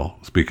while.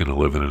 Speaking of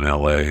living in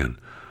L.A. and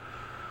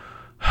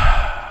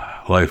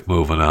life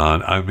moving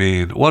on. I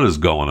mean, what is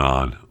going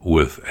on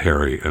with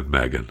Harry and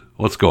Meghan?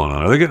 What's going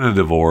on? Are they getting a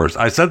divorce?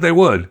 I said they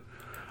would.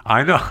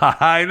 I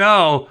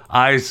know.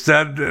 I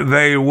said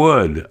they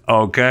would,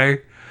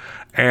 okay?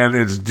 And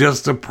it's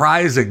just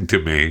surprising to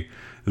me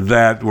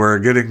that we're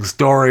getting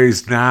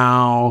stories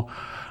now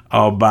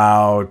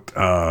about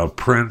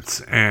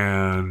Prince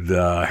and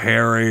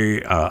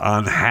Harry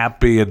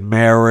unhappy in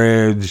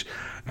marriage,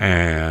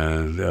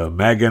 and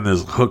Meghan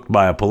is hooked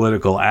by a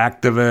political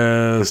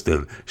activist,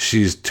 and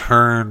she's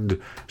turned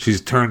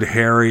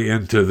Harry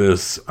into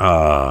this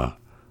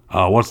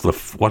what's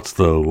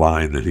the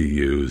line that he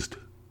used?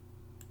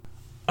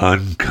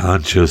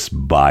 Unconscious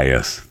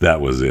bias.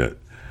 That was it.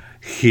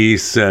 He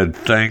said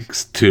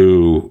thanks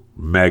to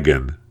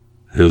Meghan,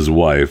 his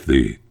wife,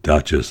 the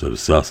Duchess of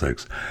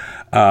Sussex,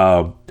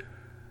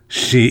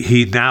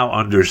 he now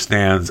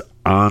understands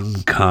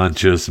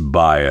unconscious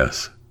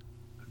bias.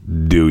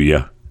 Do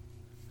ya?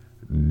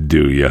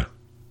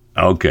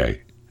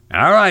 Okay.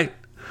 All right.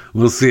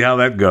 We'll see how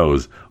that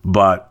goes.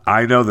 But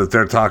I know that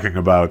they're talking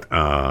about,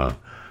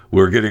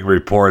 we're getting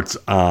reports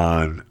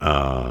on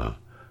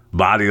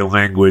body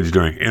language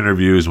during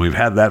interviews. We've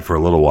had that for a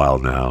little while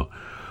now.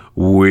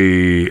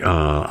 We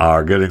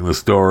are getting the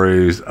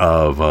stories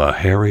of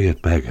Harry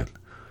and Meghan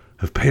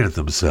have painted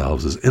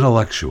themselves as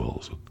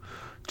intellectuals and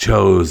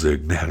chose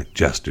enigmatic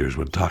gestures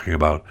when talking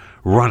about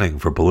running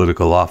for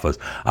political office.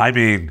 I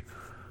mean,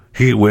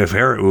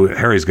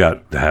 Harry's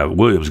got to have,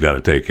 William's got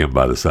to take him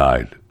by the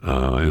side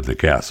in the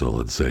castle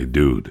and say,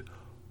 dude,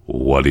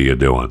 what are you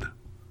doing?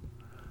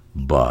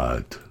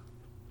 But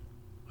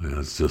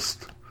it's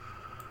just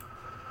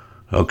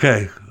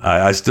okay.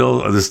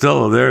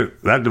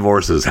 That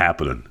divorce is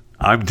happening.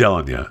 I'm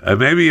telling you. And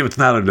maybe it's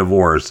not a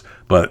divorce,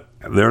 but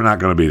they're not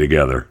going to be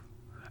together.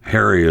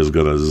 Harry is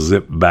going to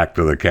zip back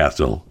to the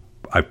castle.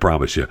 I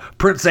promise you.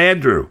 Prince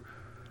Andrew.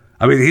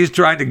 I mean, he's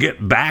trying to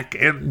get back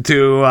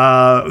into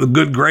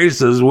good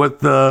graces with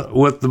the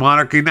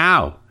monarchy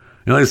now.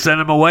 They sent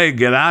him away.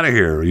 Get out of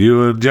here.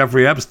 You and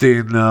Jeffrey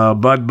Epstein,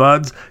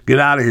 buds, get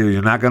out of here.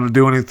 You're not going to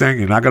do anything.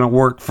 You're not going to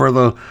work for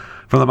the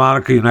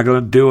monarchy. You're not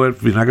going to do it.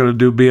 You're not going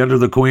to be under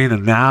the queen.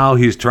 And now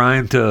he's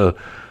trying to,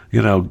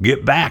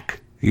 get back.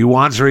 He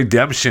wants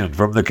redemption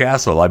from the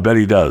castle. I bet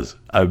he does.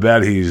 I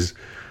bet he's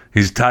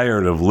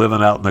tired of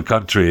living out in the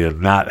country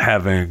and not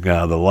having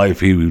the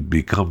life he would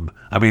become.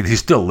 I mean, he's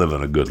still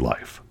living a good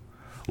life.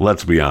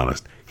 Let's be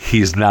honest.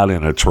 He's not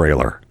in a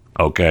trailer,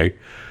 okay?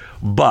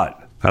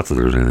 But, not that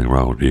there's anything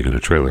wrong with being in a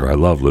trailer. I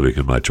love living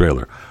in my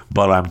trailer.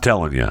 But I'm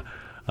telling you,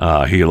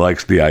 he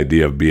likes the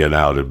idea of being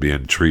out and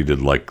being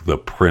treated like the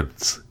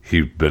prince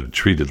he's been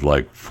treated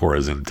like for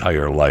his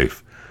entire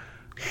life.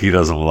 He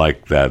doesn't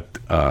like that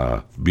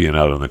being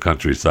out in the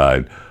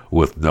countryside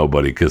with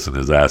nobody kissing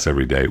his ass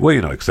every day.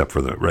 Well, except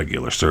for the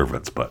regular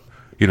servants, but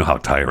you know how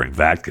tiring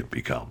that could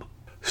become.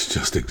 It's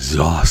just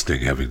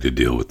exhausting having to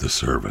deal with the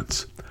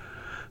servants.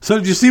 So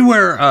did you see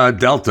where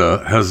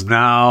Delta has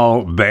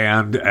now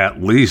banned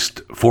at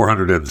least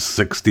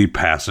 460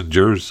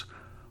 passengers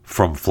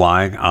from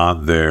flying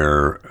on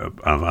their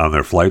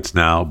flights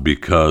now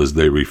because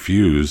they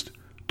refused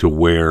to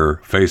wear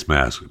face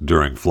masks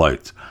during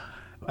flights.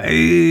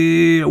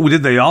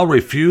 Did they all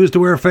refuse to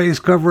wear face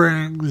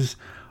coverings?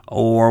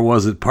 Or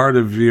was it part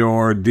of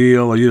your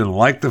deal? You didn't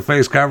like the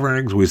face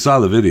coverings? We saw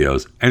the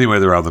videos. Anyway,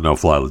 they're on the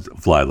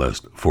no-fly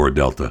list for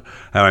Delta.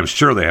 And I'm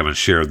sure they haven't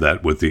shared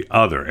that with the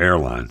other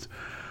airlines.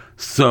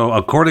 So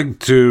according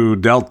to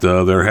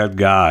Delta, their head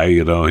guy,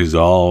 he's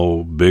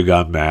all big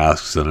on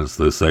masks and it's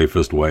the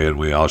safest way and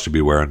we all should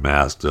be wearing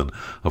masks. And,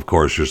 of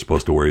course, you're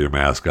supposed to wear your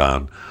mask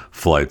on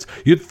flights.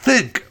 You'd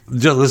think,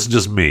 this is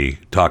just me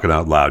talking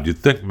out loud, you'd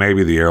think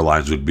maybe the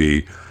airlines would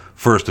be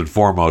first and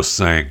foremost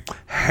saying,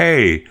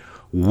 hey,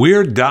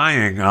 we're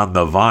dying on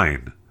the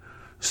vine.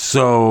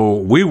 So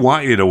we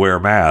want you to wear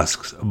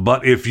masks.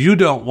 But if you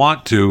don't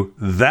want to,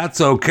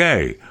 that's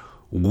okay.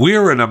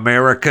 We're an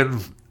American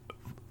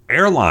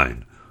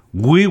airline.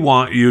 We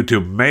want you to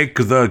make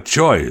the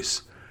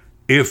choice.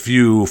 If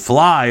you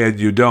fly and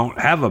you don't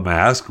have a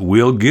mask,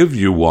 we'll give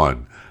you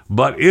one.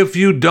 But if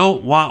you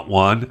don't want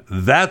one,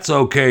 that's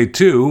okay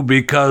too,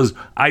 because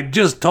I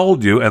just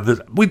told you,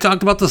 and we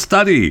talked about the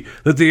study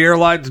that the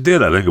airlines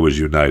did. I think it was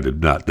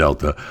United, not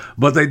Delta.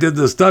 But they did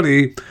the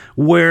study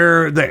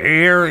where the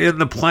air in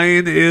the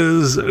plane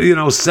is,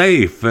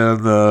 safe,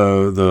 and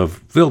the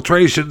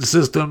filtration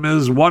system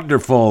is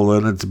wonderful,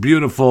 and it's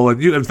beautiful.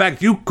 And in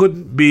fact, you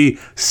couldn't be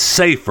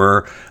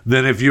safer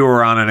than if you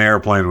were on an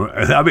airplane.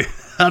 I mean,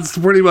 that's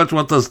pretty much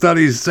what the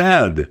study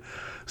said.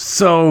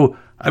 So,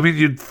 I mean,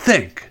 you'd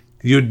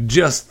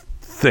just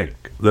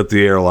think that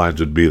the airlines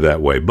would be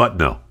that way. But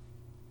no,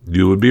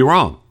 you would be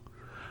wrong.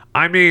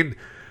 I mean,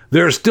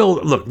 they're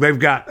still, they've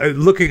got,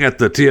 looking at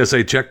the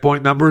TSA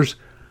checkpoint numbers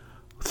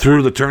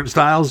through the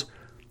turnstiles,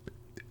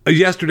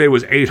 yesterday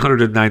was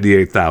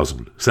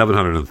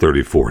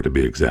 898,734 to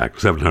be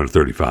exact,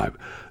 735.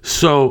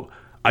 So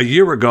a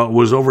year ago, it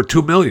was over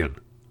 2 million.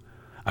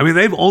 I mean,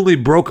 they've only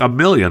broke 1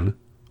 million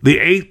the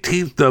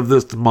 18th of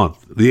this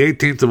month, the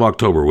 18th of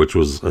October, which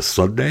was a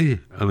Sunday.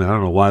 I mean, I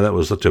don't know why that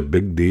was such a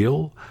big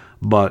deal,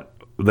 but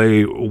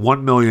they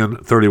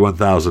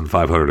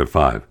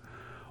 1,031,505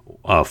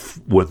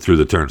 went through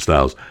the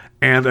turnstiles.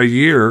 And a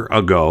year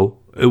ago,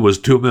 it was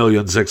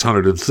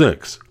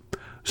 2,606,000.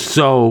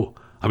 So,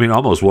 I mean,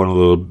 almost one of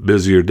the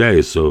busier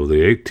days. So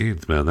the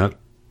 18th, man, that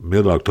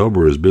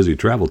mid-October is busy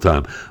travel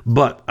time.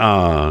 But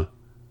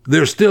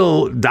they're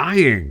still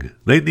dying.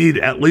 They need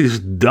at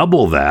least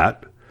double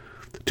that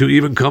to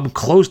even come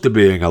close to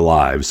being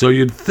alive. So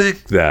you'd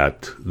think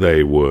that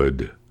they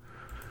would,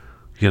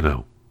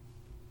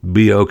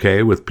 be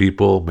okay with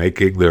people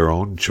making their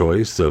own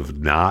choice of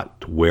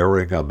not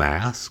wearing a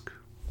mask.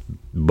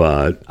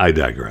 But I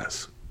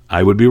digress.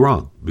 I would be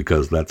wrong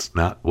because that's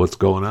not what's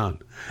going on.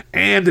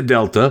 And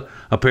Delta,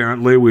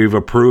 apparently we've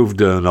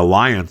approved an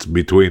alliance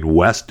between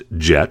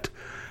WestJet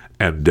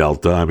and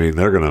Delta. I mean,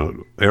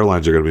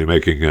 airlines are going to be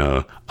making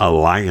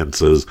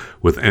alliances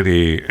with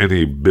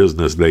any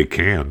business they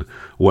can.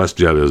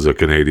 WestJet is a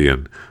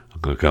Canadian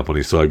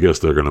company, so I guess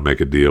they're going to make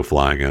a deal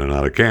flying in and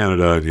out of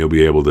Canada, and you'll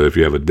be able to, if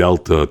you have a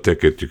Delta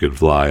ticket, you can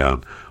fly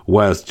on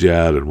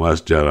WestJet and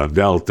WestJet on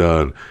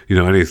Delta, and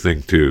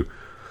anything to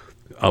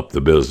up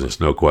the business,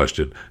 no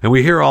question. And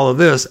we hear all of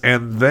this,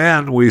 and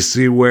then we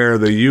see where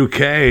the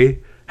UK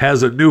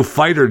has a new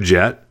fighter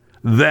jet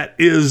that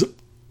is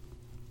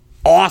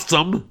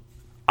awesome.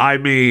 I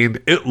mean,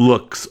 it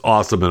looks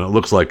awesome, and it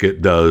looks like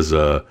it does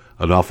an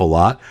awful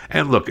lot.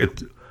 And look,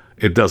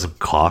 it doesn't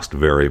cost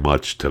very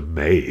much to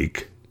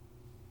make.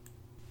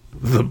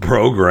 The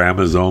program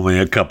is only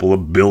a couple of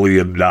 $2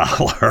 billion,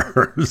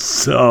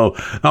 so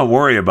don't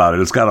worry about it.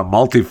 It's got a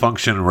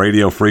multifunction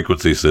radio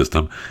frequency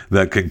system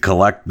that can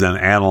collect and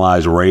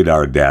analyze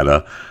radar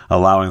data,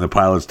 allowing the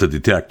pilots to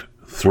detect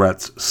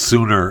threats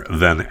sooner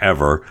than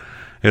ever.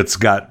 It's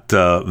got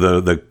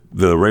the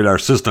radar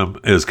system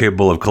is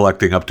capable of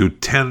collecting up to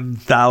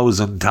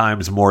 10,000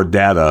 times more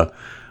data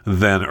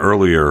than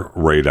earlier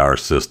radar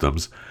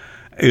systems.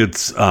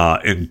 It's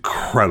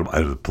incredible.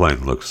 The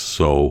plane looks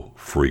so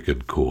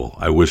freaking cool.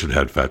 I wish it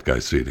had fat guy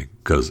seating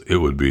because it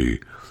would be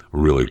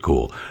really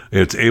cool.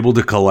 It's able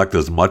to collect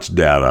as much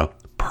data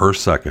per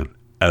second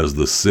as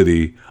the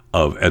city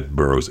of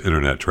Edinburgh's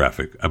internet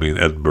traffic. I mean,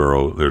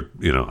 Edinburgh, they're,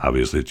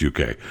 obviously it's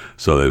UK.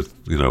 So there's,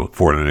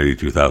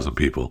 482,000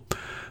 people.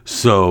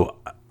 So,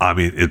 I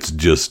mean, it's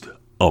just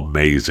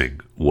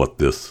amazing what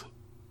this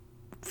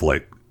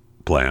plane,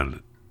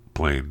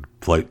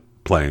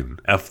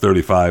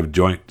 F-35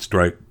 Joint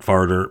Strike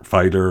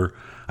Fighter,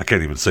 I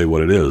can't even say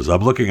what it is.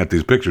 I'm looking at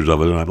these pictures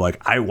of it, and I'm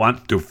like, I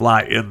want to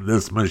fly in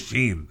this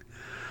machine.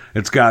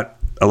 It's got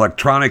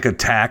electronic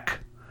attack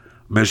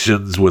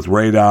missions with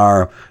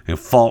radar and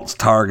false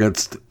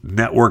targets,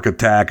 network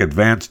attack,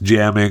 advanced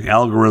jamming,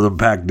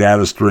 algorithm-packed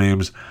data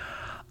streams.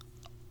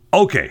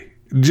 Okay,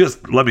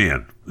 just let me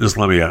in.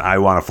 I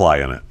want to fly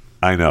in it.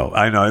 I know.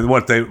 And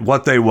what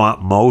they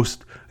want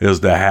most is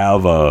to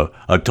have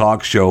a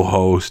talk show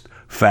host,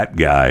 fat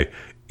guy,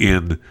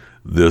 in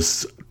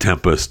this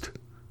Tempest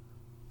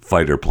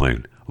fighter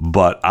plane.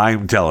 But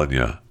I'm telling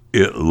you,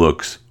 it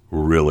looks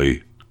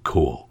really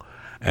cool.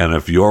 And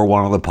if you're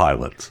one of the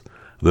pilots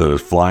that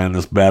is flying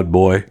this bad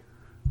boy,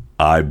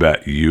 I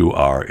bet you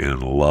are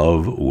in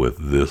love with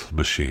this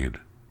machine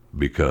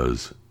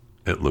because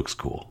it looks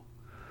cool.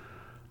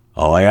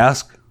 All I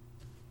ask,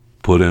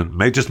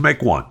 just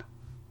make one.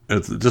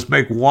 Just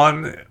make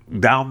one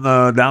down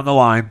the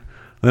line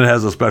that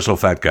has a special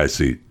fat guy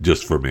seat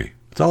just for me.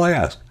 That's all I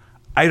ask.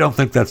 I don't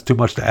think that's too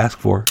much to ask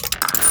for.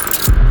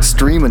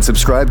 Stream and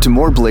subscribe to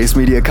more Blaze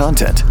Media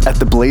content at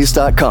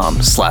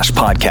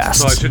theblaze.com/podcasts.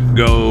 So I shouldn't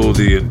go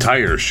the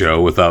entire show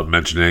without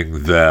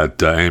mentioning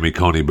that Amy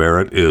Coney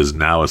Barrett is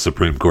now a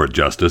Supreme Court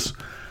justice.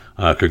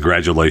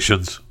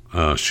 Congratulations.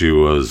 She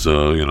was,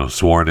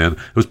 sworn in.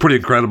 It was pretty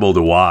incredible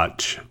to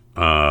watch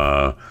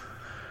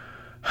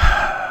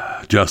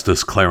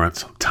Justice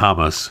Clarence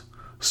Thomas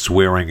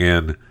swearing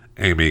in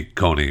Amy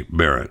Coney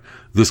Barrett.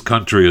 This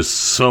country is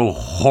so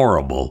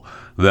horrible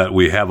that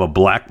we have a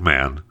black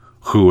man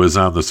who is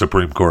on the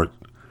Supreme Court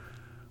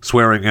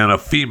swearing in a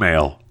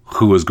female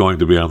who is going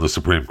to be on the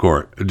Supreme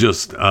Court.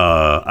 Just,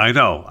 I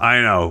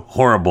know,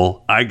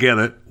 horrible. I get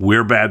it.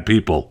 We're bad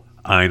people.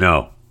 I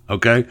know.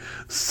 Okay?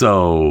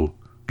 So,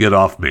 get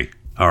off me.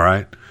 All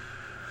right?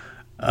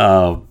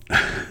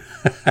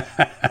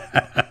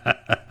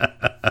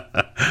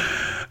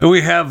 We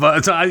have, I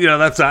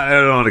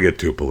don't want to get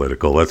too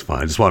political. That's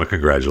fine. I just want to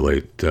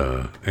congratulate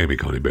Amy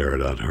Coney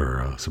Barrett on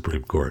her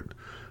Supreme Court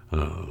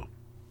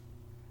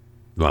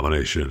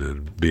nomination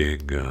and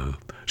being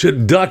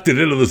inducted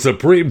into the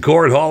Supreme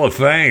Court Hall of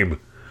Fame.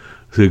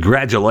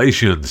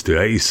 Congratulations to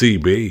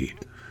ACB.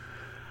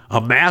 A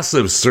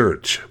massive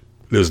search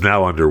is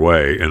now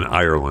underway in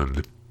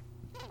Ireland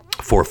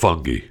for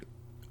fungi.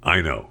 I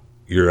know.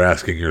 You're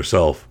asking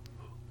yourself,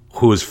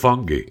 who is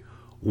fungi?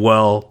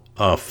 Well,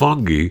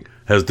 fungi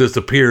has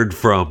disappeared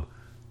from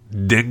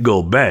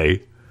Dingle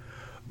Bay,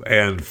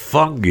 and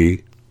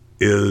fungi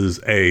is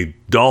a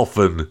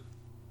dolphin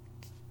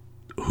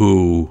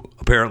who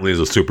apparently is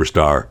a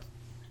superstar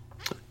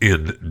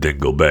in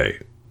Dingle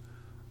Bay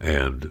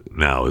and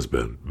now has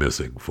been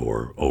missing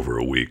for over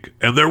a week.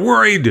 And they're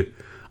worried.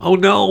 Oh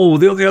no,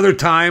 the only other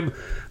time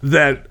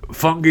that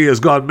fungi has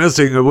gone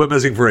missing, it went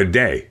missing for a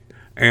day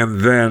and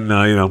then,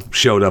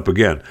 showed up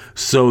again.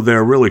 So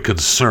they're really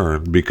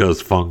concerned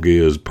because fungi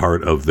is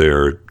part of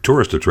their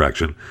tourist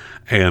attraction.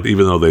 And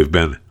even though they've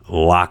been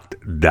locked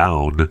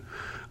down,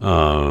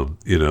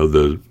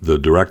 the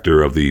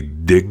director of the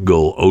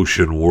Dingle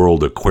Ocean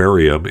World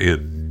Aquarium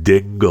in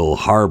Dingle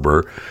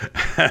Harbor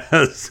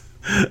has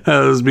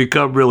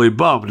become really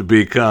bummed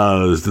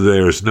because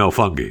there's no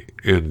fungi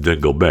in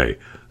Dingle Bay.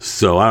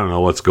 So I don't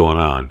know what's going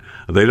on.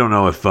 They don't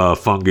know if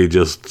fungi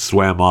just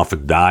swam off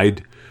and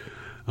died.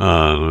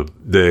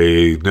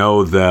 They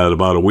know that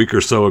about a week or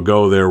so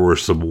ago there were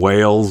some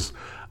whales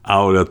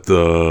out at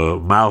the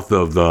mouth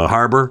of the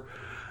harbor,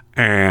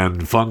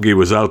 and fungi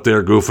was out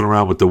there goofing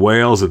around with the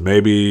whales, and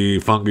maybe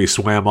fungi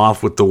swam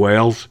off with the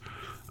whales.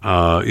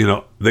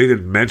 They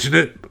didn't mention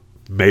it.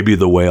 Maybe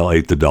the whale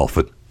ate the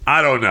dolphin.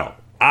 I don't know.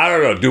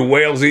 Do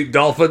whales eat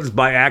dolphins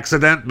by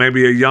accident?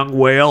 Maybe a young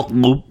whale,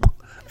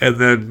 and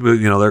then,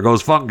 there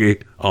goes fungi.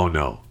 Oh,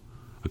 no.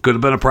 It could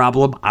have been a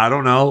problem. I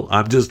don't know.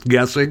 I'm just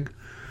guessing.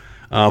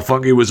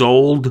 Fungi was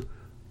old.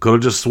 Could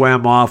have just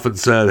swam off and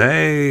said,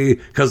 hey,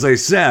 because they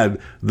said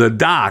the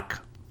doc,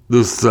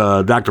 this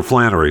Dr.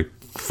 Flannery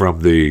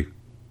from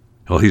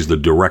he's the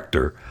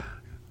director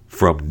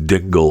from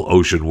Dingle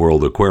Ocean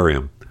World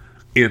Aquarium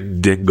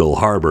in Dingle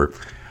Harbor,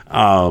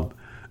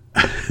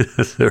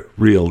 their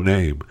real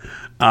name,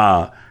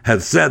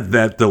 had said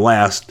that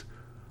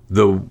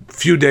the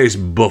few days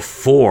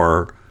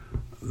before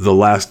the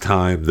last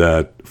time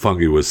that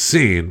fungi was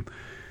seen,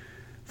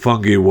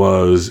 fungi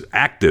was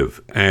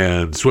active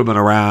and swimming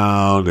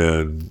around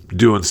and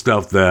doing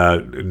stuff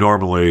that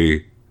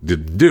normally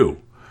didn't do.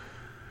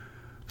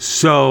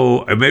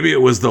 So maybe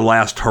it was the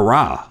last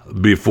hurrah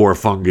before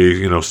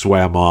fungi,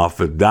 swam off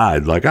and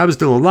died. Like, I'm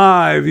still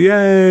alive,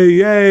 yay,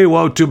 yay.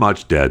 Whoa, too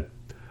much dead.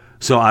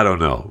 So I don't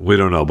know. We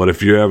don't know. But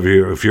if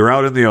you're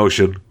out in the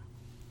ocean,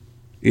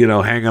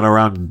 hanging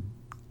around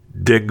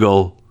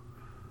Dingle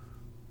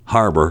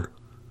Harbor,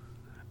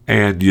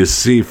 and you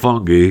see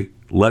fungi,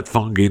 let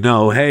fungi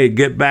know, hey,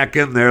 get back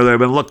in there. They've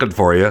been looking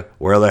for you.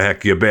 Where the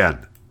heck you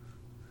been?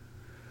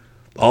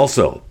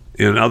 Also,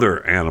 in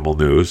other animal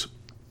news,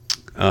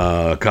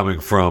 coming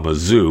from a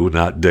zoo,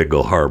 not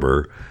Dingle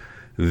Harbor,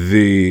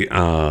 the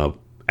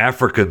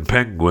African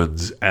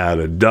penguins at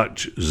a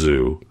Dutch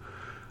zoo.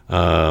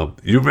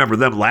 You remember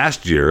them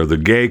last year, the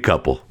gay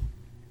couple.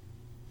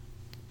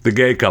 The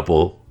gay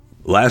couple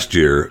last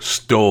year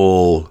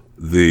stole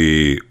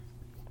the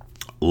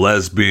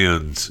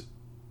lesbian's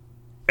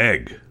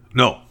egg.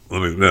 No,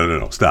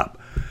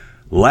 stop.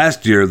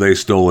 Last year they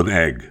stole an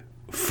egg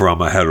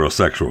from a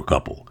heterosexual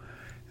couple.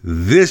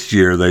 This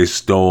year they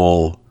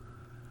stole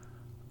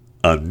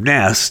a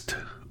nest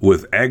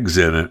with eggs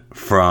in it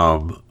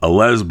from a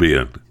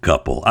lesbian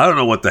couple. I don't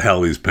know what the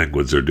hell these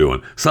penguins are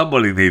doing.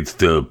 Somebody needs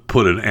to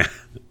put an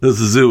This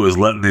zoo is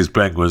letting these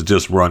penguins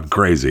just run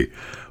crazy.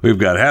 We've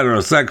got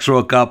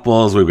heterosexual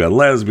couples, we've got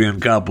lesbian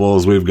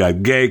couples, we've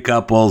got gay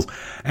couples,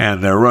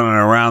 and they're running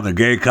around. The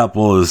gay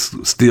couple is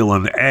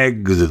stealing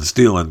eggs and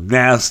stealing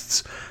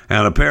nests,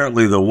 and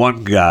apparently the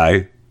one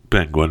guy,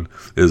 penguin,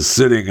 is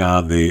sitting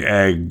on the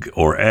egg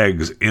or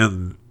eggs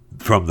in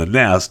from the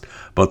nest,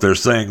 but they're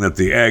saying that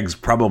the eggs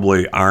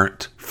probably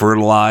aren't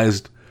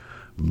fertilized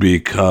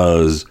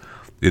because,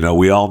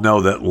 we all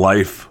know that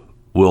life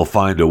will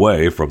find a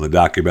way from the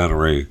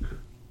documentary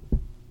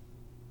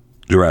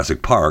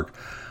Jurassic Park,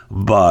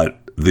 but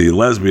the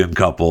lesbian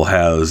couple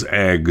has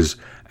eggs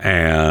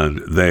and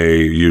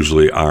they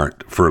usually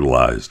aren't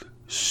fertilized.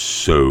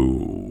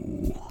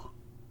 So,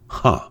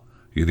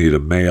 you need a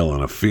male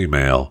and a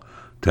female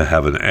to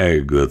have an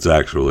egg that's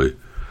actually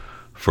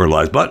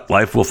fertilized, but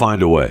life will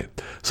find a way.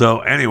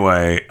 So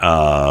anyway,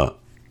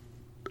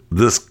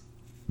 this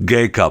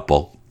gay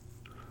couple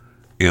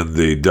in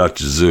the Dutch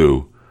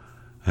zoo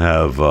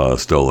have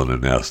stolen a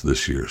nest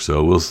this year.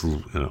 So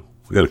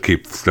we got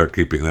to start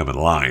keeping them in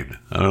line.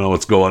 I don't know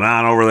what's going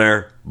on over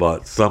there,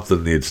 but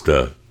something needs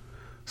to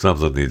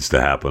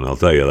happen. I'll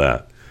tell you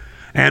that.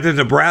 And in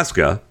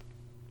Nebraska,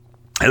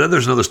 and then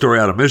there's another story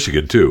out of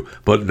Michigan too.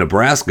 But in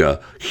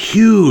Nebraska,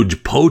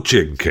 huge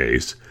poaching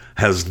case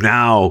has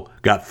now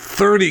got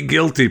 30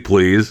 guilty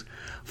pleas,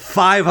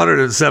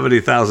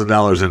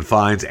 $570,000 in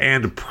fines,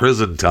 and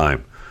prison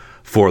time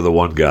for the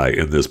one guy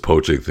in this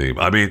poaching theme.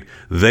 I mean,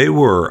 they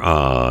were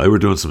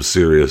doing some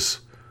serious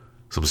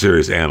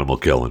animal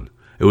killing.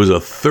 It was a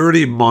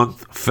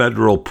 30-month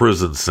federal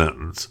prison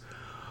sentence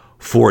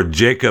for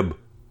Jacob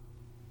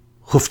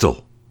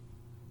Huftle,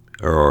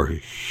 or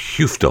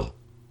Huftle,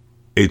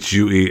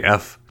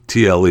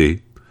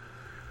 Hueftle,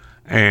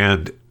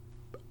 and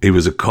he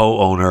was a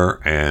co-owner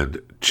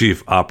and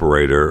chief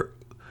operator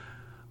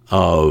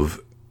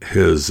of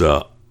his,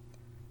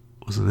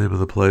 what's the name of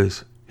the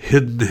place?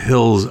 Hidden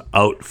Hills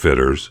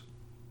Outfitters.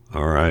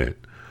 All right.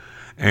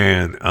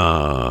 And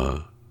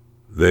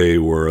they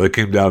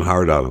came down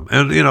hard on him.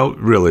 And,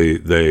 really,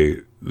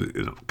 they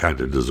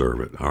kind of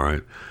deserve it. All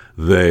right.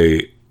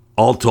 They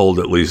all told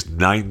at least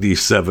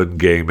 97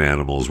 game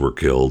animals were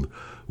killed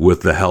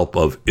with the help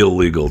of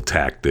illegal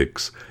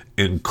tactics,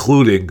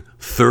 including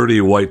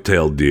 30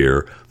 white-tailed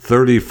deer,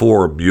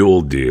 34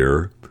 mule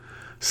deer,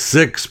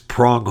 6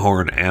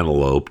 pronghorn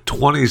antelope,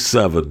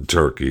 27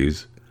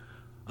 turkeys.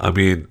 I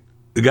mean,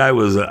 the guy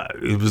was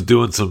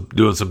doing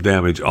some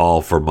damage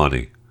all for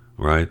money,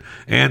 right?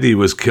 And he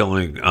was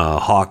killing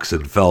hawks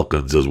and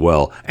falcons as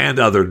well, and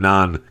other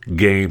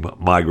non-game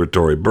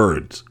migratory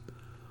birds.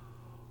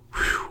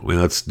 Whew, I mean,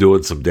 that's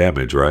doing some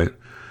damage, right?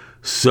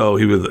 So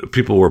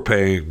people were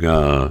paying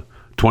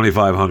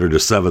 $2,500 to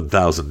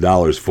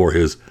 $7,000 for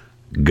his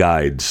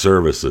guide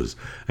services.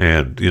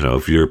 And,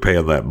 if you're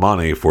paying that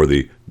money for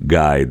the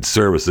guide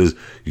services,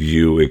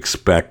 you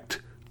expect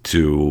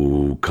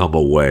to come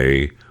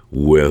away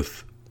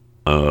with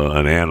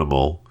an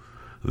animal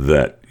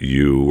that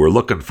you were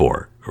looking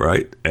for,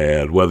 right?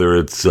 And whether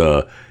it's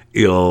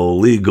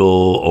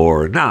illegal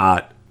or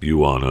not, you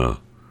want to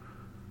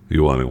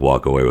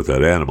walk away with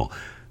that animal.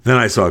 Then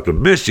I saw to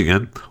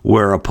Michigan,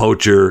 where a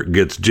poacher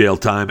gets jail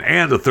time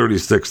and a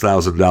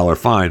 $36,000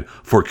 fine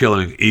for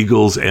killing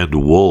eagles and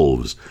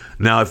wolves.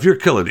 Now, if you're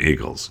killing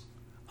eagles,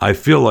 I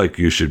feel like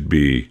you should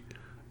be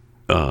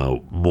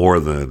more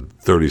than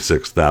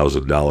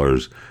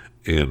 $36,000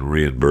 in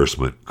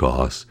reimbursement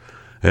costs.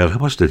 And how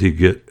much did he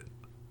get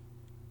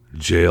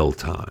jail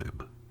time?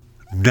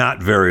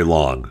 Not very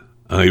long.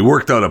 He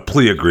worked out a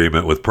plea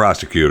agreement with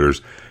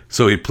prosecutors.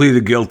 So he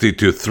pleaded guilty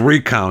to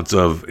 3 counts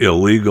of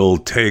illegal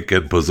take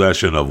and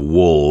possession of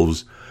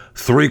wolves,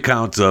 3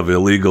 counts of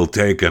illegal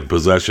take and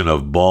possession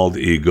of bald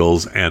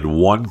eagles, and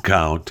 1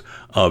 count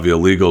of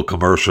illegal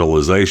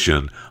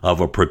commercialization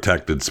of a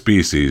protected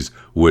species,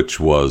 which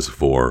was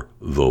for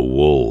the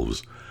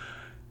wolves.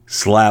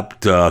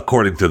 Slapped,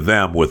 according to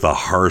them, with a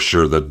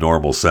harsher than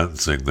normal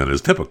sentencing than is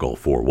typical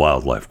for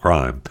wildlife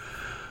crime.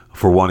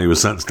 For one, he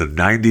was sentenced to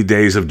 90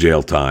 days of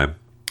jail time.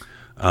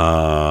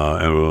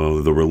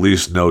 And the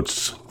release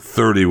notes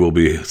 30 will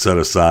be set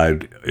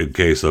aside in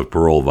case of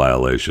parole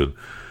violation.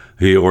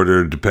 He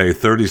ordered to pay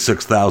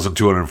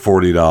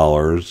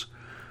 $36,240,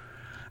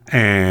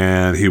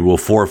 and he will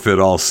forfeit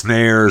all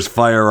snares,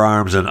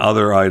 firearms, and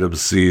other items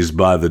seized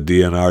by the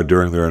DNR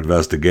during their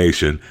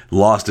investigation.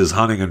 Lost his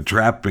hunting and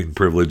trapping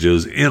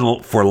privileges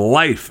for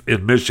life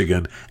in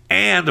Michigan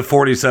and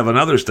 47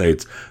 other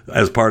states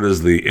as part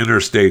of the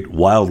Interstate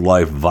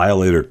Wildlife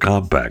Violator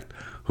Compact.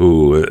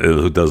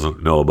 Who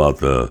doesn't know about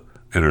the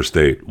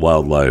Interstate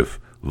Wildlife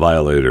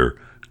Violator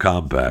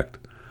Compact?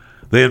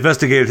 They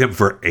investigated him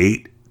for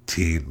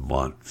 18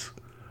 months.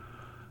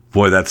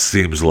 Boy, that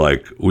seems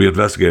like we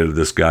investigated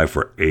this guy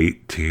for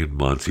 18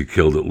 months. He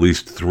killed at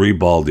least 3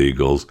 bald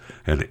eagles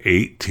and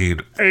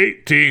 18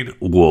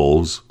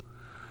 wolves.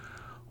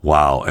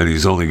 Wow, and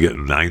he's only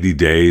getting 90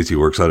 days. He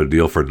works out a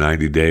deal for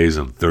 90 days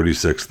and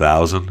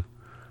 $36,000.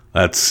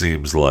 That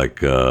seems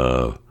like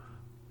it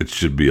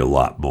should be a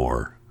lot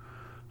more.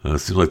 It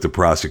seems like the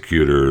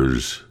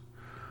prosecutors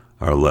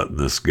are letting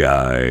this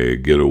guy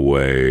get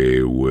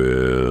away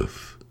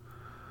with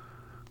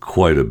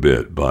quite a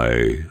bit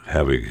by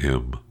having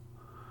him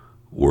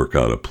work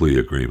out a plea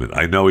agreement.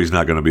 I know he's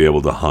not going to be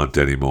able to hunt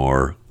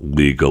anymore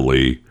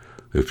legally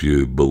if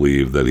you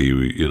believe that he,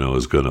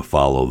 is going to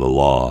follow the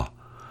law,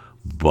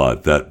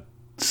 but that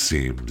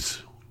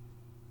seems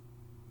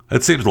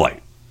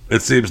light.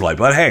 It seems light,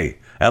 but hey,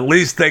 at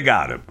least they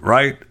got him,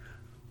 right?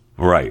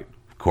 Right,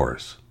 of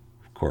course.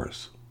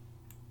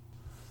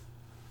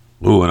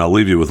 Ooh, and I'll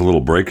leave you with a little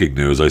breaking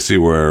news. I see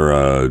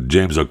where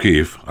James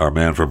O'Keefe, our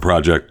man from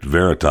Project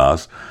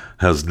Veritas,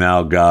 has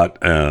now got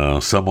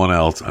someone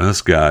else. And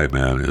this guy,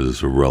 man,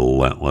 is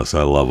relentless.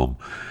 I love him.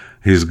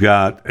 He's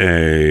got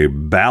a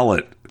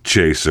ballot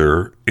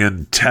chaser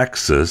in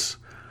Texas,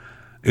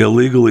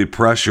 illegally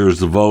pressures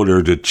the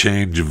voter to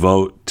change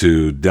vote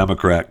to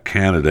Democrat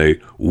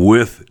candidate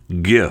with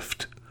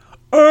gift.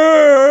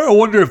 I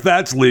wonder if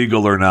that's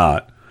legal or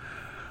not.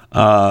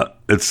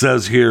 It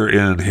says here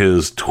in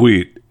his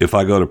tweet, if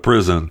I go to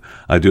prison,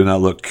 I do not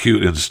look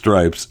cute in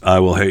stripes. I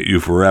will hate you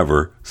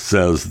forever,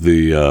 says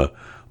the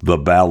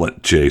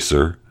ballot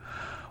chaser.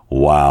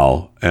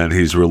 Wow. And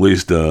he's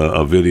released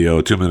a video,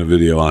 a 2-minute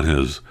video on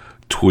his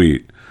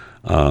tweet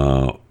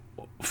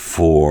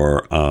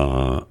for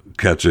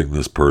catching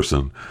this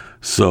person.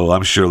 So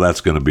I'm sure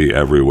that's going to be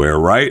everywhere,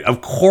 right?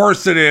 Of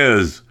course it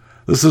is.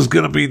 This is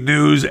going to be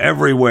news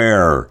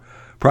everywhere.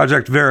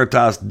 Project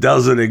Veritas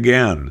does it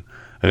again.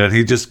 And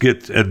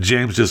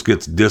James just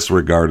gets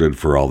disregarded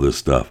for all this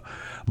stuff.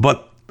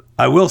 But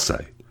I will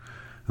say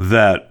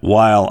that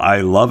while I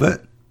love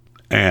it,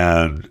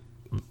 and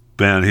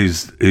man,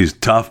 he's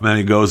tough, man.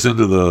 He goes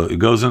into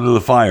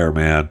the fire,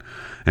 man,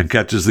 and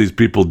catches these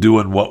people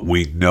doing what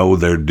we know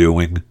they're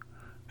doing,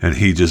 and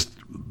he just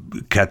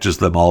catches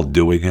them all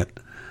doing it.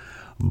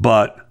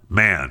 But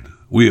man,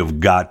 we have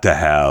got to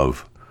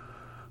have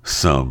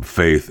some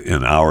faith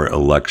in our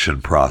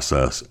election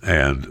process,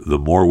 and the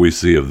more we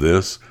see of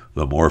this,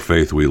 the more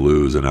faith we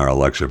lose in our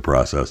election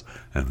process,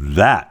 and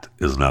that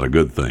is not a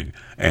good thing.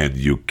 And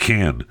you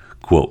can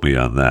quote me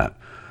on that.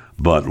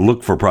 But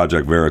look for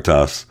Project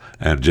Veritas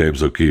and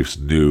James O'Keefe's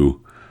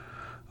new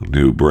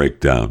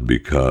breakdown,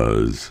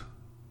 because,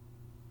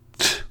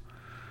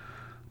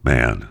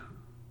 man,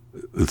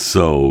 it's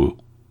so,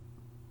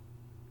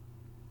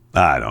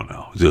 I don't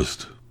know.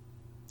 Just,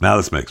 now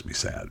this makes me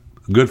sad.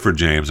 Good for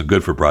James and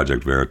good for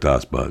Project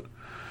Veritas, but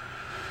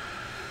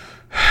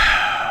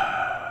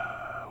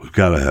we've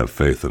got to have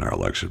faith in our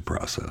election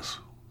process.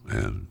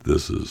 And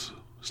this is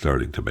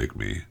starting to make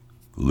me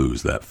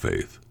lose that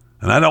faith.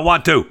 And I don't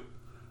want to.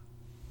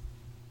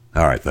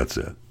 All right, that's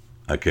it.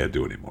 I can't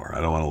do anymore. I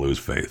don't want to lose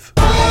faith.